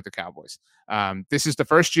to stay with the Cowboys. This is the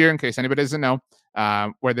first year, in case anybody doesn't know,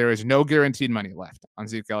 where there is no guaranteed money left on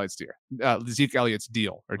Zeke Elliott's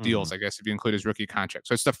deal, or deals, I guess, if you include his rookie contract.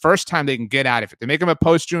 So it's the first time they can get out of it. They make him a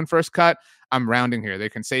post-June 1st cut. I'm rounding here. They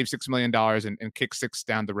can save $6 million and kick six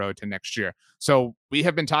down the road to next year. So we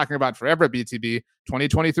have been talking about forever at BTB.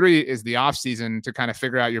 2023 is the offseason to kind of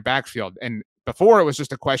figure out your backfield. And before it was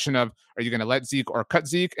just a question of, are you going to let Zeke or cut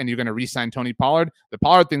Zeke, and you're going to re-sign Tony Pollard? The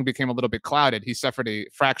Pollard thing became a little bit clouded. He suffered a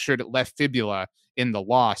fractured left fibula in the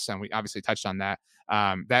loss, and we obviously touched on that.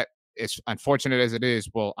 That, as unfortunate as it is,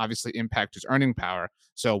 will obviously impact his earning power.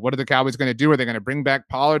 So what are the Cowboys going to do? Are they going to bring back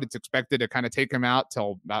Pollard? It's expected to kind of take him out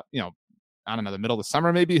till about, I don't know, the middle of the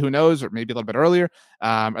summer, maybe, who knows, or maybe a little bit earlier.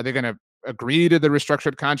 Are they going to agree to the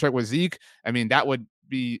restructured contract with Zeke? I mean, that would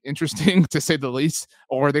be interesting to say the least.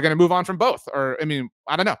 Or are they going to move on from both? Or, I mean,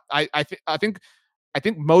 I don't know. I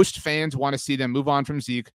think most fans want to see them move on from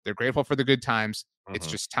Zeke. They're grateful for the good times. It's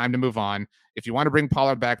just time to move on. If you want to bring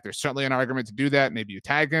Pollard back, there's certainly an argument to do that. Maybe you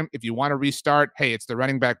tag him. If you want to restart, hey, it's the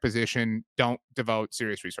running back position. Don't devote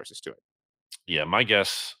serious resources to it. Yeah, my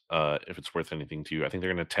guess, if it's worth anything to you, I think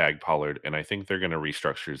they're going to tag Pollard, and I think they're going to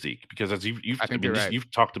restructure Zeke, because as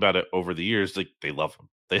you've talked about it over the years, like, they love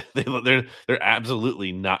him. They're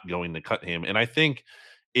absolutely not going to cut him, and I think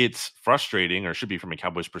it's frustrating, or should be from a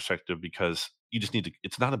Cowboys perspective, because you just need to.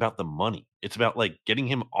 It's not about the money; it's about like getting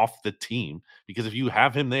him off the team. Because if you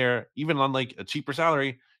have him there, even on like a cheaper salary,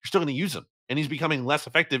 you're still going to use him, and he's becoming less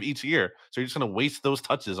effective each year. So you're just going to waste those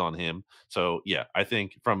touches on him. So yeah, I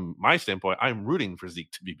think from my standpoint, I'm rooting for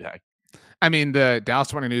Zeke to be back. I mean, the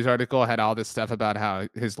Dallas Morning News article had all this stuff about how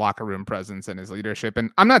his locker room presence and his leadership.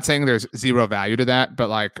 And I'm not saying there's zero value to that, but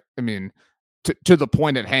like, I mean, to the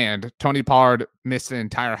point at hand, Tony Pollard missed an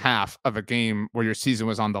entire half of a game where your season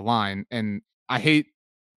was on the line. And I hate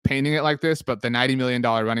painting it like this, but the $90 million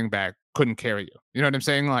running back couldn't carry you. You know what I'm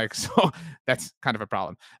saying? Like, so that's kind of a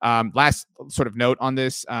problem. Last sort of note on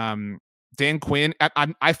this, Dan Quinn,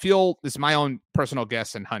 I feel, this is my own personal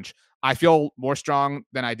guess and hunch, I feel more strong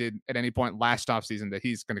than I did at any point last offseason that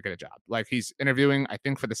he's going to get a job. Like, he's interviewing, I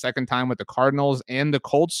think, for the second time with the Cardinals and the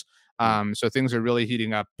Colts. So things are really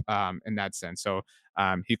heating up in that sense. So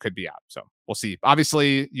he could be out. So we'll see.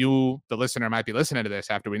 Obviously, you, the listener, might be listening to this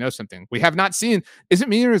after we know something. We have not seen. Is it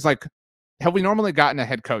me, or is like, have we normally gotten a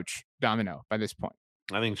head coach domino by this point?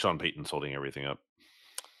 I think Sean Payton's holding everything up.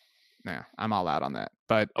 Nah, I'm all out on that.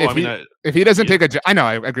 But if he doesn't take a job, I know,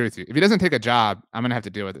 I agree with you. If he doesn't take a job, I'm going to have to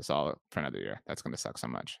deal with this all for another year. That's going to suck so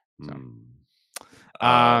much. So.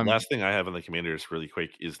 Last thing I have on the Commanders really quick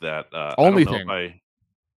is that the only thing,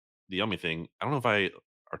 I don't know if I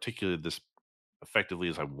articulated this effectively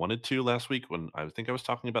as I wanted to last week when I think I was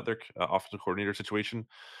talking about their offensive coordinator situation.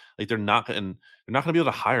 Like, they're not going to be able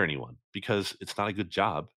to hire anyone because it's not a good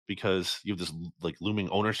job, because you have this like looming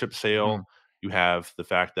ownership sale. You have the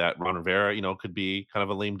fact that Ron Rivera, could be kind of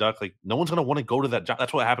a lame duck. Like, no one's going to want to go to that job.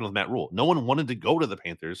 That's what happened with Matt Rule. No one wanted to go to the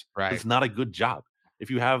Panthers. Right. It's not a good job.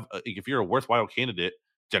 If you're a worthwhile candidate,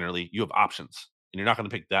 generally you have options, and you're not going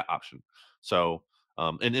to pick that option. So,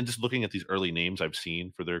 and just looking at these early names I've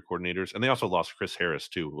seen for their coordinators, and they also lost Chris Harris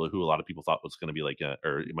too, who a lot of people thought was going to be like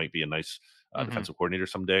or it might be a nice defensive coordinator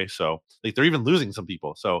someday. So, like, they're even losing some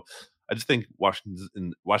people. So I just think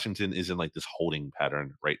Washington is in like this holding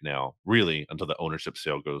pattern right now, really, until the ownership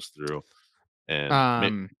sale goes through.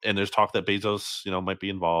 And there's talk that Bezos, might be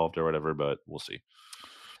involved or whatever, but we'll see.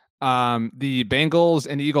 The Bengals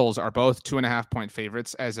and Eagles are both 2.5-point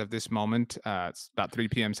favorites as of this moment. It's about 3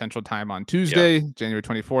 p.m. Central Time on Tuesday, January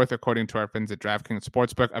 24th, according to our friends at DraftKings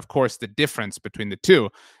Sportsbook. Of course, the difference between the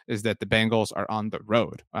two is that the Bengals are on the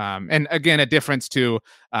road. And again, a difference too,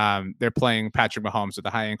 they're playing Patrick Mahomes with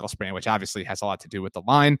a high ankle sprain, which obviously has a lot to do with the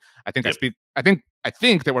line. I think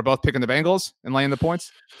that we're both picking the Bengals and laying the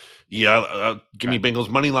points. Yeah, give me Bengals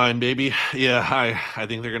money line, baby. Yeah, I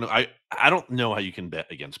think they're gonna. I don't know how you can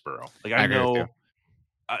bet against Burrow. Like, I know,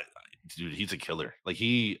 dude, he's a killer. Like,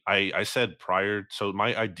 I said prior. So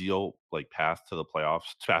my ideal like path to the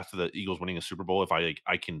playoffs, path to the Eagles winning a Super Bowl, if I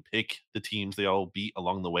can pick the teams they all beat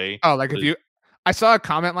along the way. Oh, like I saw a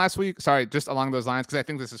comment last week. Sorry, just along those lines, because I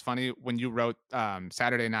think this is funny when you wrote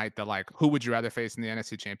Saturday night the like, who would you rather face in the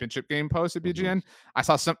NFC Championship game post at BGN? I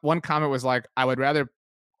saw one comment was like, I would rather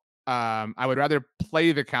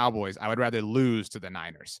play the Cowboys. I would rather lose to the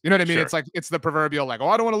Niners. You know what I mean? Sure. It's like, it's the proverbial like, oh,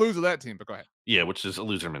 I don't want to lose to that team. But go ahead. Yeah, which is a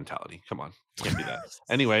loser mentality. Come on, can't be that.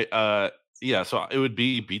 Anyway, yeah. So it would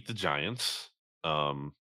be beat the Giants.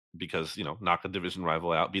 Because knock a division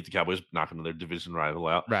rival out, beat the Cowboys, knock another division rival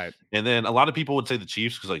out, right? And then a lot of people would say the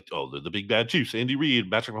Chiefs because, like, oh, they're the big bad Chiefs, Andy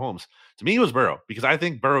Reid, Patrick Mahomes. To me, it was Burrow, because I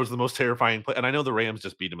think Burrow is the most terrifying play. And I know the Rams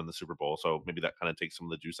just beat him in the Super Bowl, so maybe that kind of takes some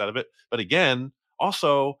of the juice out of it. But again,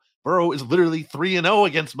 also Burrow is literally 3-0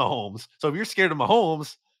 against Mahomes. So if you're scared of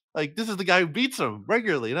Mahomes, like, this is the guy who beats him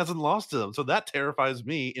regularly and hasn't lost to him. So that terrifies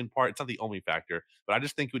me in part. It's not the only factor, but I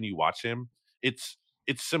just think when you watch him, it's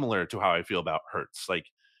similar to how I feel about Hurts. Like,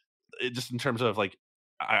 just in terms of like,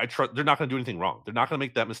 I trust they're not going to do anything wrong. They're not going to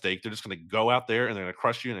make that mistake. They're just going to go out there and they're going to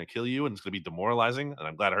crush you and kill you, and it's going to be demoralizing. And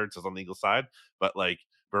I'm glad Hurts is on the Eagles side, but like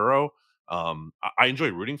Burrow, I enjoy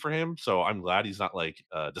rooting for him, so I'm glad he's not like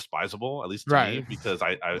despisable, at least to me, because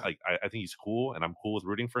I think he's cool, and I'm cool with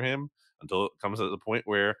rooting for him until it comes to the point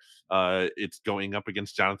where it's going up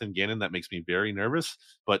against Jonathan Gannon. That makes me very nervous.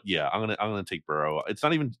 But yeah, I'm gonna take Burrow. It's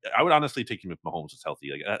not even. I would honestly take him if Mahomes is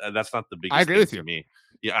healthy. Like that's not the biggest. I agree thing with to you. me.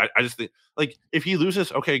 Yeah, I just think like if he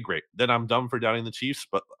loses, okay, great. Then I'm dumb for doubting the Chiefs,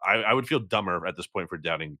 but I would feel dumber at this point for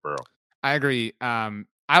doubting Burrow. I agree.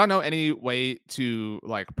 I don't know any way to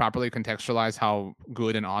like properly contextualize how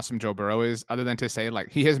good and awesome Joe Burrow is, other than to say like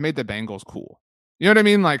he has made the Bengals cool. You know what I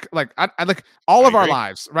mean? Like I like all of our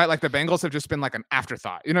lives, right? Like the Bengals have just been like an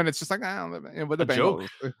afterthought. You know, and it's just like with the Bengals.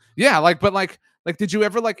 Yeah, like did you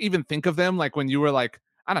ever like even think of them like when you were like,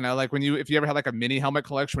 I don't know, like if you ever had like a mini helmet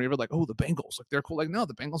collection where you were like, oh, the Bengals, like they're cool. Like, no,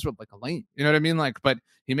 the Bengals were like a lame. You know what I mean? Like, but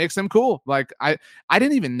he makes them cool. Like I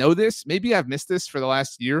didn't even know this. Maybe I've missed this for the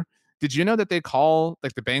last year. Did you know that they call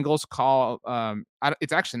like the Bengals call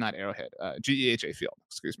it's actually not Arrowhead, GEHA Field,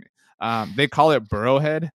 excuse me. They call it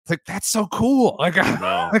Burrowhead. It's like that's so cool. Like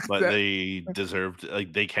no, like but they deserved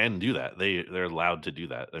like they can do that. They're allowed to do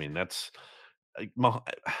that. I mean, that's like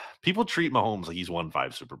people treat Mahomes like he's won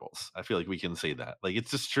 5 Super Bowls. I feel like we can say that. Like it's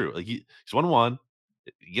just true. Like he's won 1.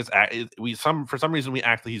 He gets for some reason we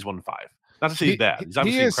act like he's won 5. Not to say he's bad. He's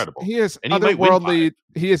obviously incredible. He is otherworldly.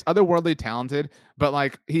 He is otherworldly talented, but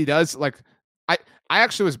like he does like I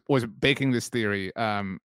actually was baking this theory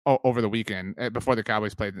over the weekend before the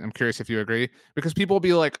Cowboys played. I'm curious if you agree, because people will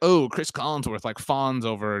be like, "Oh, Chris Collinsworth like fawns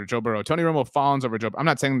over Joe Burrow. Tony Romo fawns over Joe." I'm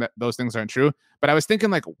not saying that those things aren't true, but I was thinking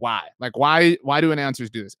like, why? Like why do announcers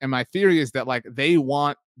do this? And my theory is that like they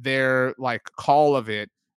want their like call of it.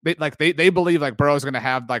 They believe like Burrow's going to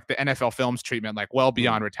have like the NFL films treatment like well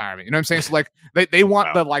beyond retirement. You know what I'm saying? So like they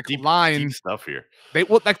want the like line deep stuff here. They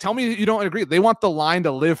will like tell me you don't agree. They want the line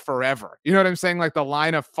to live forever. You know what I'm saying? Like the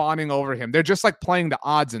line of fawning over him. They're just like playing the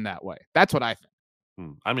odds in that way. That's what I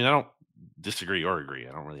think. I mean, I don't disagree or agree.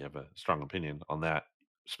 I don't really have a strong opinion on that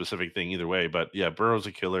specific thing either way. But yeah, Burrow's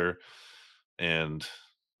a killer, and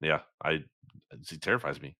yeah, he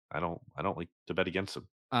terrifies me. I don't like to bet against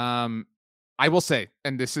him. I will say,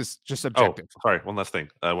 and this is just objective. Oh, sorry. One last thing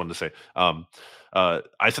I wanted to say.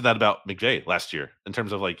 I said that about McVay last year in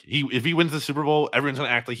terms of like if he wins the Super Bowl, everyone's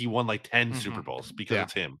gonna act like he won like 10 Super Bowls because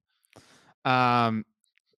it's him.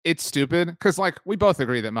 It's stupid because like we both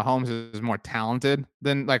agree that Mahomes is more talented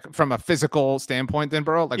than like from a physical standpoint than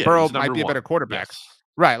Burrow. Like Burrow might be a better quarterback. Yes.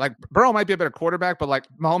 Right, like Burrow might be a better quarterback, but like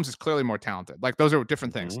Mahomes is clearly more talented. Like those are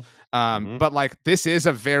different things. But like this is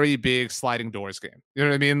a very big sliding doors game. You know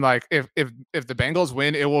what I mean? Like if the Bengals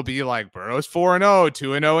win, it will be like Burrow's 4-0,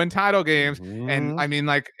 2-0 in title games, and I mean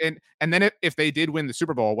like and then if they did win the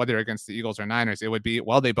Super Bowl, whether against the Eagles or Niners, it would be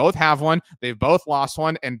well they both have one, they've both lost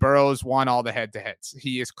one, and Burrow's won all the head to heads.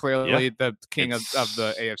 He is clearly the king of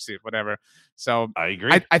the AFC, whatever. So I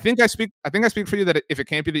agree. I think I speak for you that if it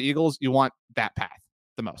can't be the Eagles, you want that path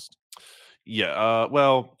the most. Yeah.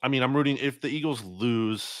 Well, I mean, I'm rooting if the Eagles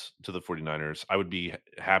lose to the 49ers, I would be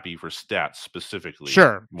happy for stats specifically.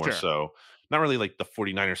 Sure. So not really like the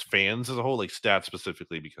 49ers fans as a whole, like stats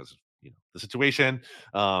specifically because of the situation.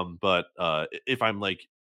 But if I'm like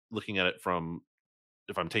looking at it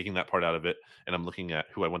if I'm taking that part out of it and I'm looking at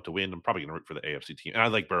who I want to win, I'm probably going to root for the AFC team. And I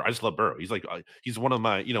like Burrow. I just love Burrow. He's like, he's one of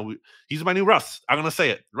my, he's my new Russ. I'm going to say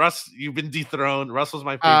it. Russ, you've been dethroned. Russ was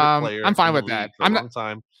my favorite player. I'm fine with that. For a long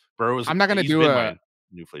time. Burrow is. I'm not going to do a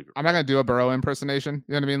new flavor. I'm not going to do a Burrow impersonation.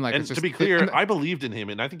 You know what I mean? Like, and to be clear, I believed in him.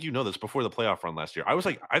 And I think you know this before the playoff run last year. I was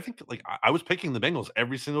like, I was picking the Bengals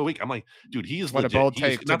every single week. I'm like, dude, he is legit. A bold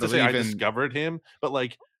take. Not to say I discovered him, but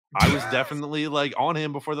like, I was definitely like on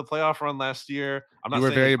him before the playoff run last year. You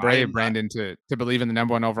were very brave, Brandon, to believe in the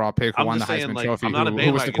number 1 overall pick who won the Heisman Trophy,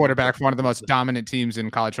 who was the quarterback for one of the most dominant teams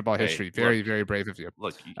in college football history. Very, very brave of you.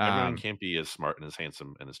 Look, everyone can't be as smart and as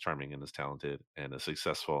handsome and as charming and as talented and as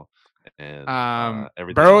successful. And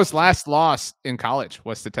Burrow's last loss in college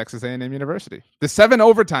was to Texas A&M University. The 7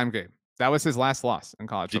 overtime game. That was his last loss in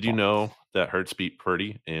college. Did you know that Hurts beat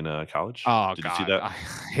Purdy in college? Oh, did God. you see that? I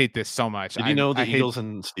hate this so much. Did you know the Eagles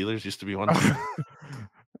and Steelers used to be one?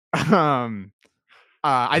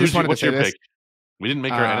 I just wanted to say this. Pick? We didn't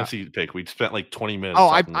make our NFC pick. We spent like 20 minutes.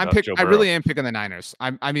 I really am picking the Niners.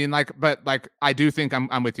 I mean, like, but like, I do think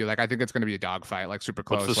I'm with you. Like, I think it's going to be a dogfight, like super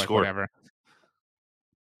close, What's the like score? whatever.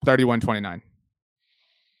 31-29.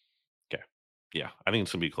 Okay. Yeah, I think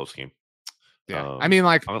it's gonna be a close game. Yeah, I mean,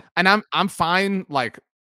 like, and I'm fine, like,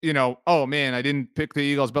 oh man, I didn't pick the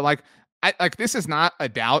Eagles, but like, I like this is not a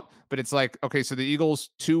doubt, but it's like, okay, so the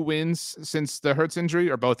Eagles 2 wins since the Hurts injury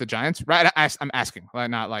are both the Giants, right? I'm asking,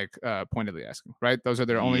 not like pointedly asking, right? Those are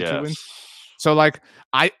their only 2 wins. So like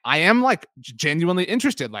I am like genuinely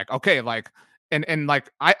interested, like, okay, like and like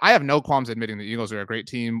I have no qualms admitting the Eagles are a great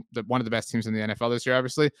team, one of the best teams in the NFL this year.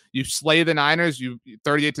 Obviously, you slay the Niners, you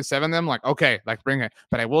 38-7 them, like, okay, like bring it.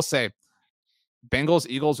 But I will say, Bengals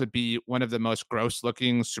Eagles would be one of the most gross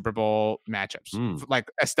looking Super Bowl matchups, like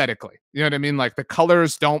aesthetically. You know what I mean? Like the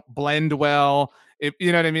colors don't blend well.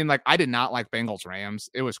 You know what I mean? Like I did not like Bengals Rams.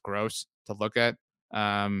 It was gross to look at.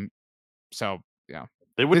 So yeah,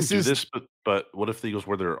 they wouldn't do this. But what if the Eagles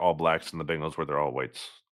were their all blacks and the Bengals were their all whites?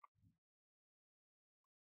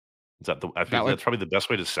 I think that's probably the best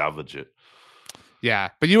way to salvage it. Yeah,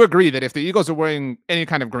 but you agree that if the Eagles are wearing any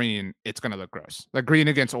kind of green, it's going to look gross. Like green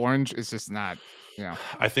against orange is just not,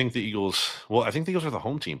 I think the Eagles are the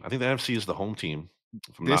home team. I think the NFC is the home team,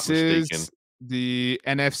 if I'm this not mistaken. Is the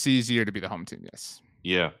NFC's year to be the home team, yes.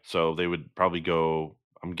 Yeah, so they would probably go,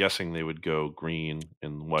 I'm guessing they would go green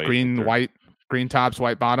and white. Green tops,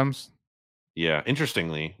 white bottoms. Yeah,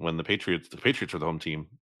 interestingly, when the Patriots were the home team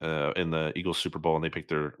in the Eagles Super Bowl, and they picked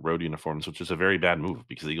their road uniforms, which is a very bad move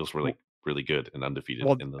because the Eagles were like really good and undefeated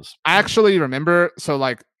in those. I actually remember, so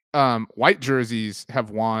like white jerseys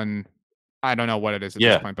have won, I don't know what it is at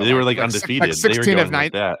this point, but they were like undefeated. Like 16 of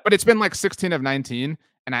 9, like but it's been like 16 of 19,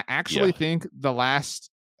 and I actually think the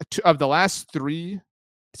last 3,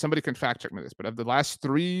 somebody can fact check me this, but of the last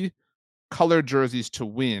 3 colored jerseys to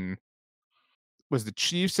win was the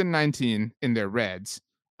Chiefs in 19 in their reds,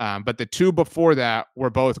 but the 2 before that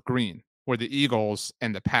were both green, were the Eagles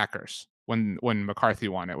and the Packers. When McCarthy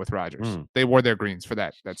won it with Rodgers, they wore their greens for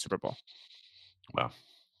that Super Bowl. Wow,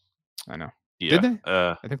 I know. Yeah, did they?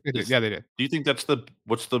 I think they did. Yeah, they did. Do you think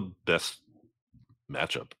what's the best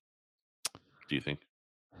matchup? Do you think?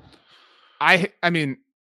 I mean,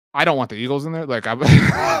 I don't want the Eagles in there. Like I want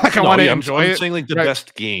to enjoy it. I'm saying like the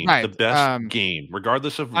best game, the best game,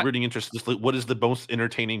 regardless of rooting interest. What is the most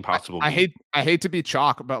entertaining possible? I hate to be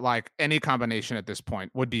chalk, but like any combination at this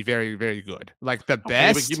point would be very, very good. Like the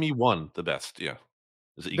best. But give me one. The best, yeah.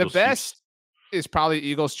 Is it Eagles, the best Chiefs? Is probably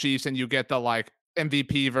Eagles Chiefs, and you get the like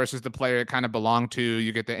MVP versus the player it kind of belonged to.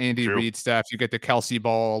 You get the Andy Reid stuff. You get the Kelsey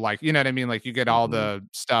Bowl. Like, you know what I mean? Like you get all the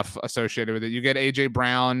stuff associated with it. You get AJ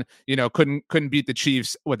Brown, couldn't beat the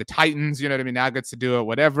Chiefs with the Titans. You know what I mean? Now gets to do it,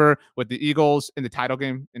 whatever, with the Eagles in the title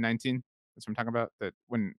game in 19. That's what I'm talking about. That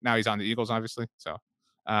when now he's on the Eagles, obviously. So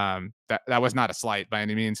that was not a slight by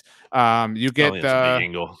any means. You get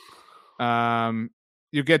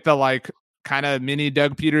you get the like kind of mini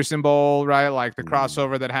Doug Peterson Bowl, right? Like the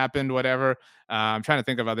crossover that happened, whatever. I'm trying to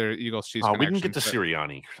think of other Eagles Chiefs. We can get to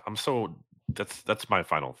Sirianni. That's my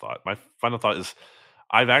final thought. My final thought is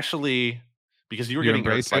I've actually, because you were getting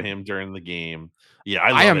hurt by him during the game. Yeah,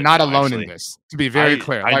 I am not alone in this, to be very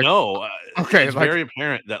clear. I know. Okay, it's very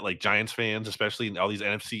apparent that like Giants fans, especially all these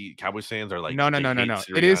NFC Cowboys fans, are like, no.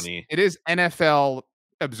 It is NFL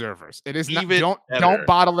observers. It is even not. Don't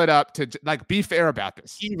bottle it up to like be fair about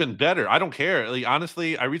this. Even better. I don't care. Like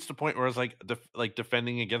honestly, I reached a point where I was like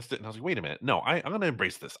defending against it, and I was like, wait a minute, no, I'm gonna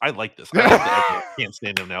embrace this. I like this. I can't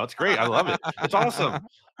stand him now. It's great. I love it. It's awesome.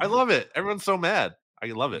 I love it. Everyone's so mad. I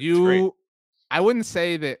love it. It's great. I wouldn't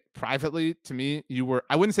say that privately to me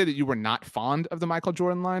I wouldn't say that you were not fond of the Michael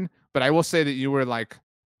Jordan line, but I will say that you were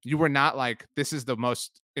not like, this is the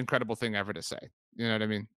most incredible thing ever to say. You know what I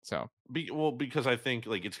mean? So because I think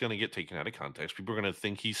like it's going to get taken out of context. People are going to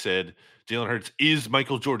think he said Jalen Hurts is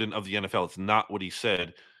Michael Jordan of the NFL. It's not what he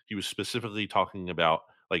said. He was specifically talking about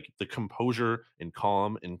like the composure and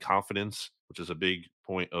calm and confidence, which is a big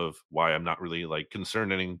point of why I'm not really like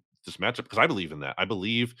concerned in this matchup, because I believe in that. I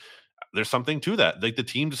believe there's something to that. Like the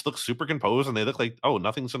team just looks super composed and they look like, oh,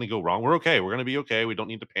 nothing's going to go wrong. We're okay. We're going to be okay. We don't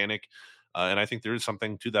need to panic. And I think there is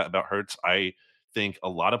something to that about Hurts. I think a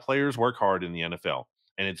lot of players work hard in the NFL,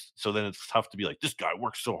 and it's tough to be like, this guy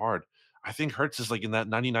works so hard. I think Hurts is like in that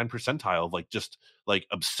 99 percentile of like just like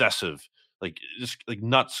obsessive, like just like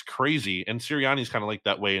nuts, crazy. And Sirianni's kind of like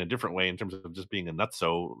that way in a different way in terms of just being a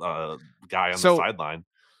nutso guy on the sideline.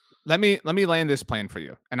 Let me land this plan for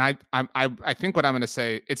you. And I think what I'm going to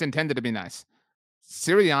say, it's intended to be nice.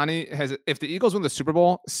 Sirianni has, if the Eagles win the Super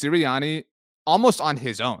Bowl, Sirianni almost on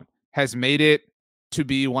his own has made it to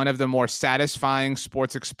be one of the more satisfying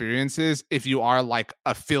sports experiences if you are like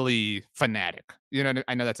a Philly fanatic. You know,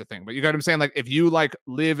 I know that's a thing, but you got what I'm saying? Like if you like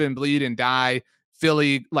live and bleed and die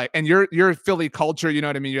Philly, like, and you're Philly culture, you know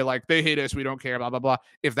what I mean? You're like, they hate us, we don't care, blah, blah, blah.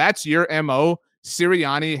 If that's your MO,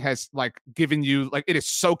 Sirianni has like given you like it is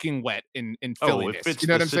soaking wet in Philly. It fits you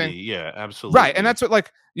know the what I'm city. saying? Yeah, absolutely. Right, and that's what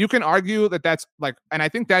like you can argue that's like, and I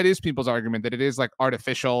think that is people's argument that it is like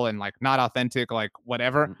artificial and like not authentic, like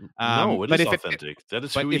whatever. No, it but is if authentic. That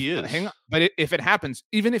is who he is. Hang on, but if it happens,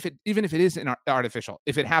 even if it is artificial,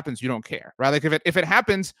 if it happens, you don't care, right? Like if it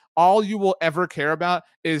happens, all you will ever care about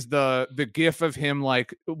is the gif of him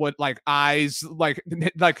like what like eyes like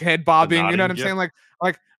head bobbing. You know what I'm saying? Like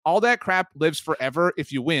all that crap lives forever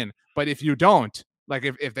if you win, but if you don't, like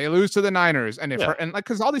if they lose to the Niners and and like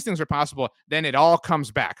because all these things are possible, then it all comes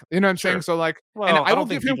back. You know what I'm saying? So like, well, and I don't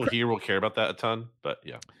think people here will care about that a ton, but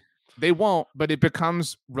yeah. They won't, but it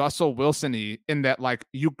becomes Russell Wilson-y in that like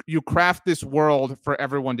you craft this world for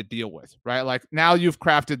everyone to deal with, right? Like now you've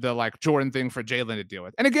crafted the like Jordan thing for Jalen to deal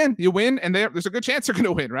with. And again, you win and there's a good chance they're going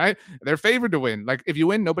to win, right? They're favored to win. Like if you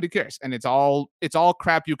win, nobody cares. And it's all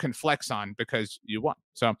crap you can flex on because you won.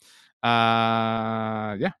 So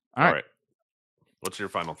yeah. All right. What's your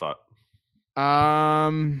final thought?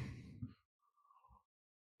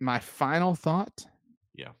 My final thought?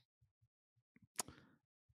 Yeah.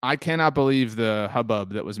 I cannot believe the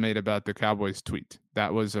hubbub that was made about the Cowboys tweet.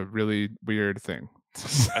 That was a really weird thing.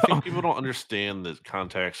 I think people don't understand the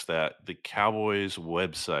context that the Cowboys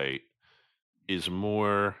website has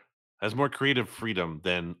more creative freedom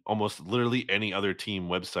than almost literally any other team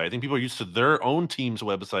website. I think people are used to their own team's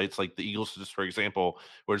websites, like the Eagles, just for example,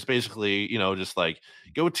 where it's basically, just like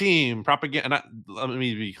go team propaganda. Let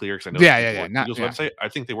me be clear, because I know the Eagles website. I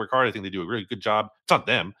think they work hard. I think they do a really good job. It's not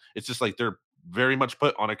them. It's just like they're very much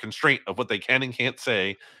put on a constraint of what they can and can't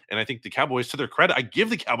say. And I think the Cowboys, to their credit, I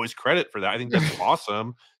give the Cowboys credit for that. I think that's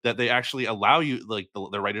awesome that they actually allow you, like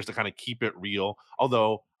the writers, to kind of keep it real.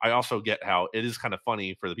 Although I also get how it is kind of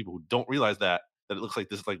funny for the people who don't realize that it looks like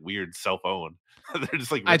this is like weird self-own. They're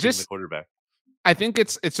just like ripping the quarterback. I think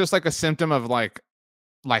it's just like a symptom of like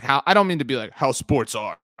how, I don't mean to be like how sports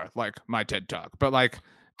are like my TED talk, but like,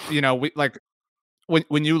 we like,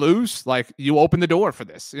 when you lose, like you open the door for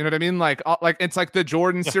this, you know what I mean? Like it's like the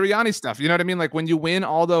Jordan Sirianni stuff, you know what I mean? Like when you win,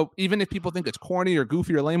 although even if people think it's corny or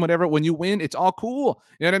goofy or lame, whatever, when you win, it's all cool.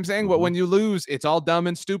 You know what I'm saying? But when you lose, it's all dumb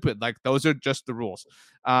and stupid. Like those are just the rules.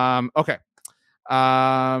 Okay.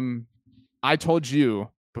 I told you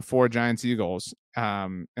before Giants Eagles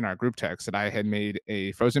in our group text that I had made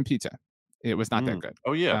a frozen pizza. It was not that good.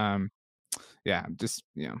 Oh yeah. Just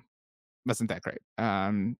wasn't that great.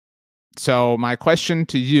 So my question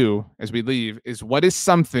to you as we leave is, what is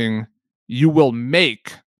something you will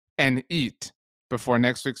make and eat before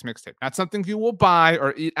next week's mixtape? Not something you will buy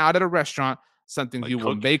or eat out at a restaurant, something you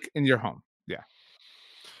will make in your home. Yeah.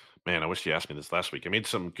 Man, I wish you asked me this last week. I made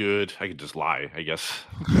some good, I could just lie, I guess.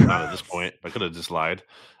 Not at this point. I could have just lied.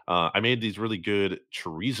 I made these really good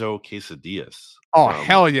chorizo quesadillas. Oh,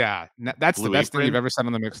 hell yeah. That's Blue the best Apron. thing you've ever said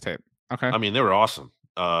on the mixtape. Okay. I mean, they were awesome.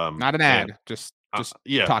 Not an ad, just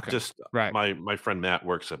talking. Right. My friend Matt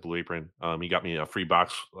works at Blue Apron. He got me a free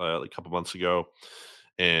box like a couple months ago,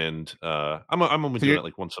 and I'm only doing it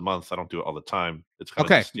like once a month. I don't do it all the time. It's kind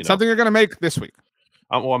okay. of just, something you're gonna make this week.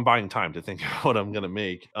 I'm buying time to think what I'm gonna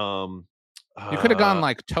make. You could have gone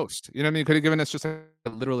like toast. You know what I mean? You could have given us just a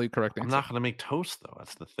literally correct answer. I'm not gonna make toast though.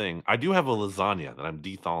 That's the thing. I do have a lasagna that I'm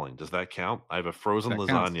de-thawing. Does that count? I have a frozen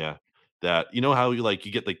lasagna that how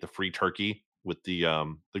you get like the free turkey with the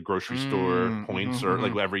grocery store points or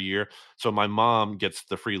like every year. So my mom gets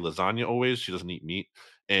the free lasagna always. She doesn't eat meat,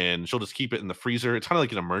 and she'll just keep it in the freezer. It's kind of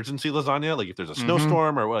like an emergency lasagna. Like if there's a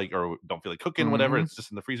snowstorm or don't feel like cooking, whatever, it's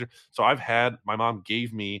just in the freezer. So my mom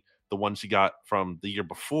gave me the one she got from the year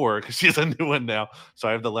before because she has a new one now. So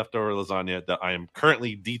I have the leftover lasagna that I am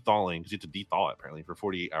currently de-thawing because you have to de-thaw it apparently for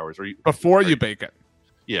 48 hours before you bake it.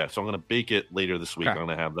 Yeah, so I'm going to bake it later this week. Okay. I'm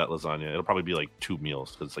going to have that lasagna. It'll probably be like 2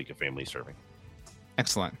 meals because it's like a family serving.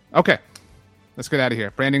 Excellent. Okay, let's get out of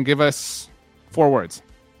here. Brandon, give us 4 words.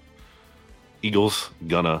 Eagles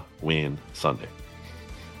gonna win Sunday.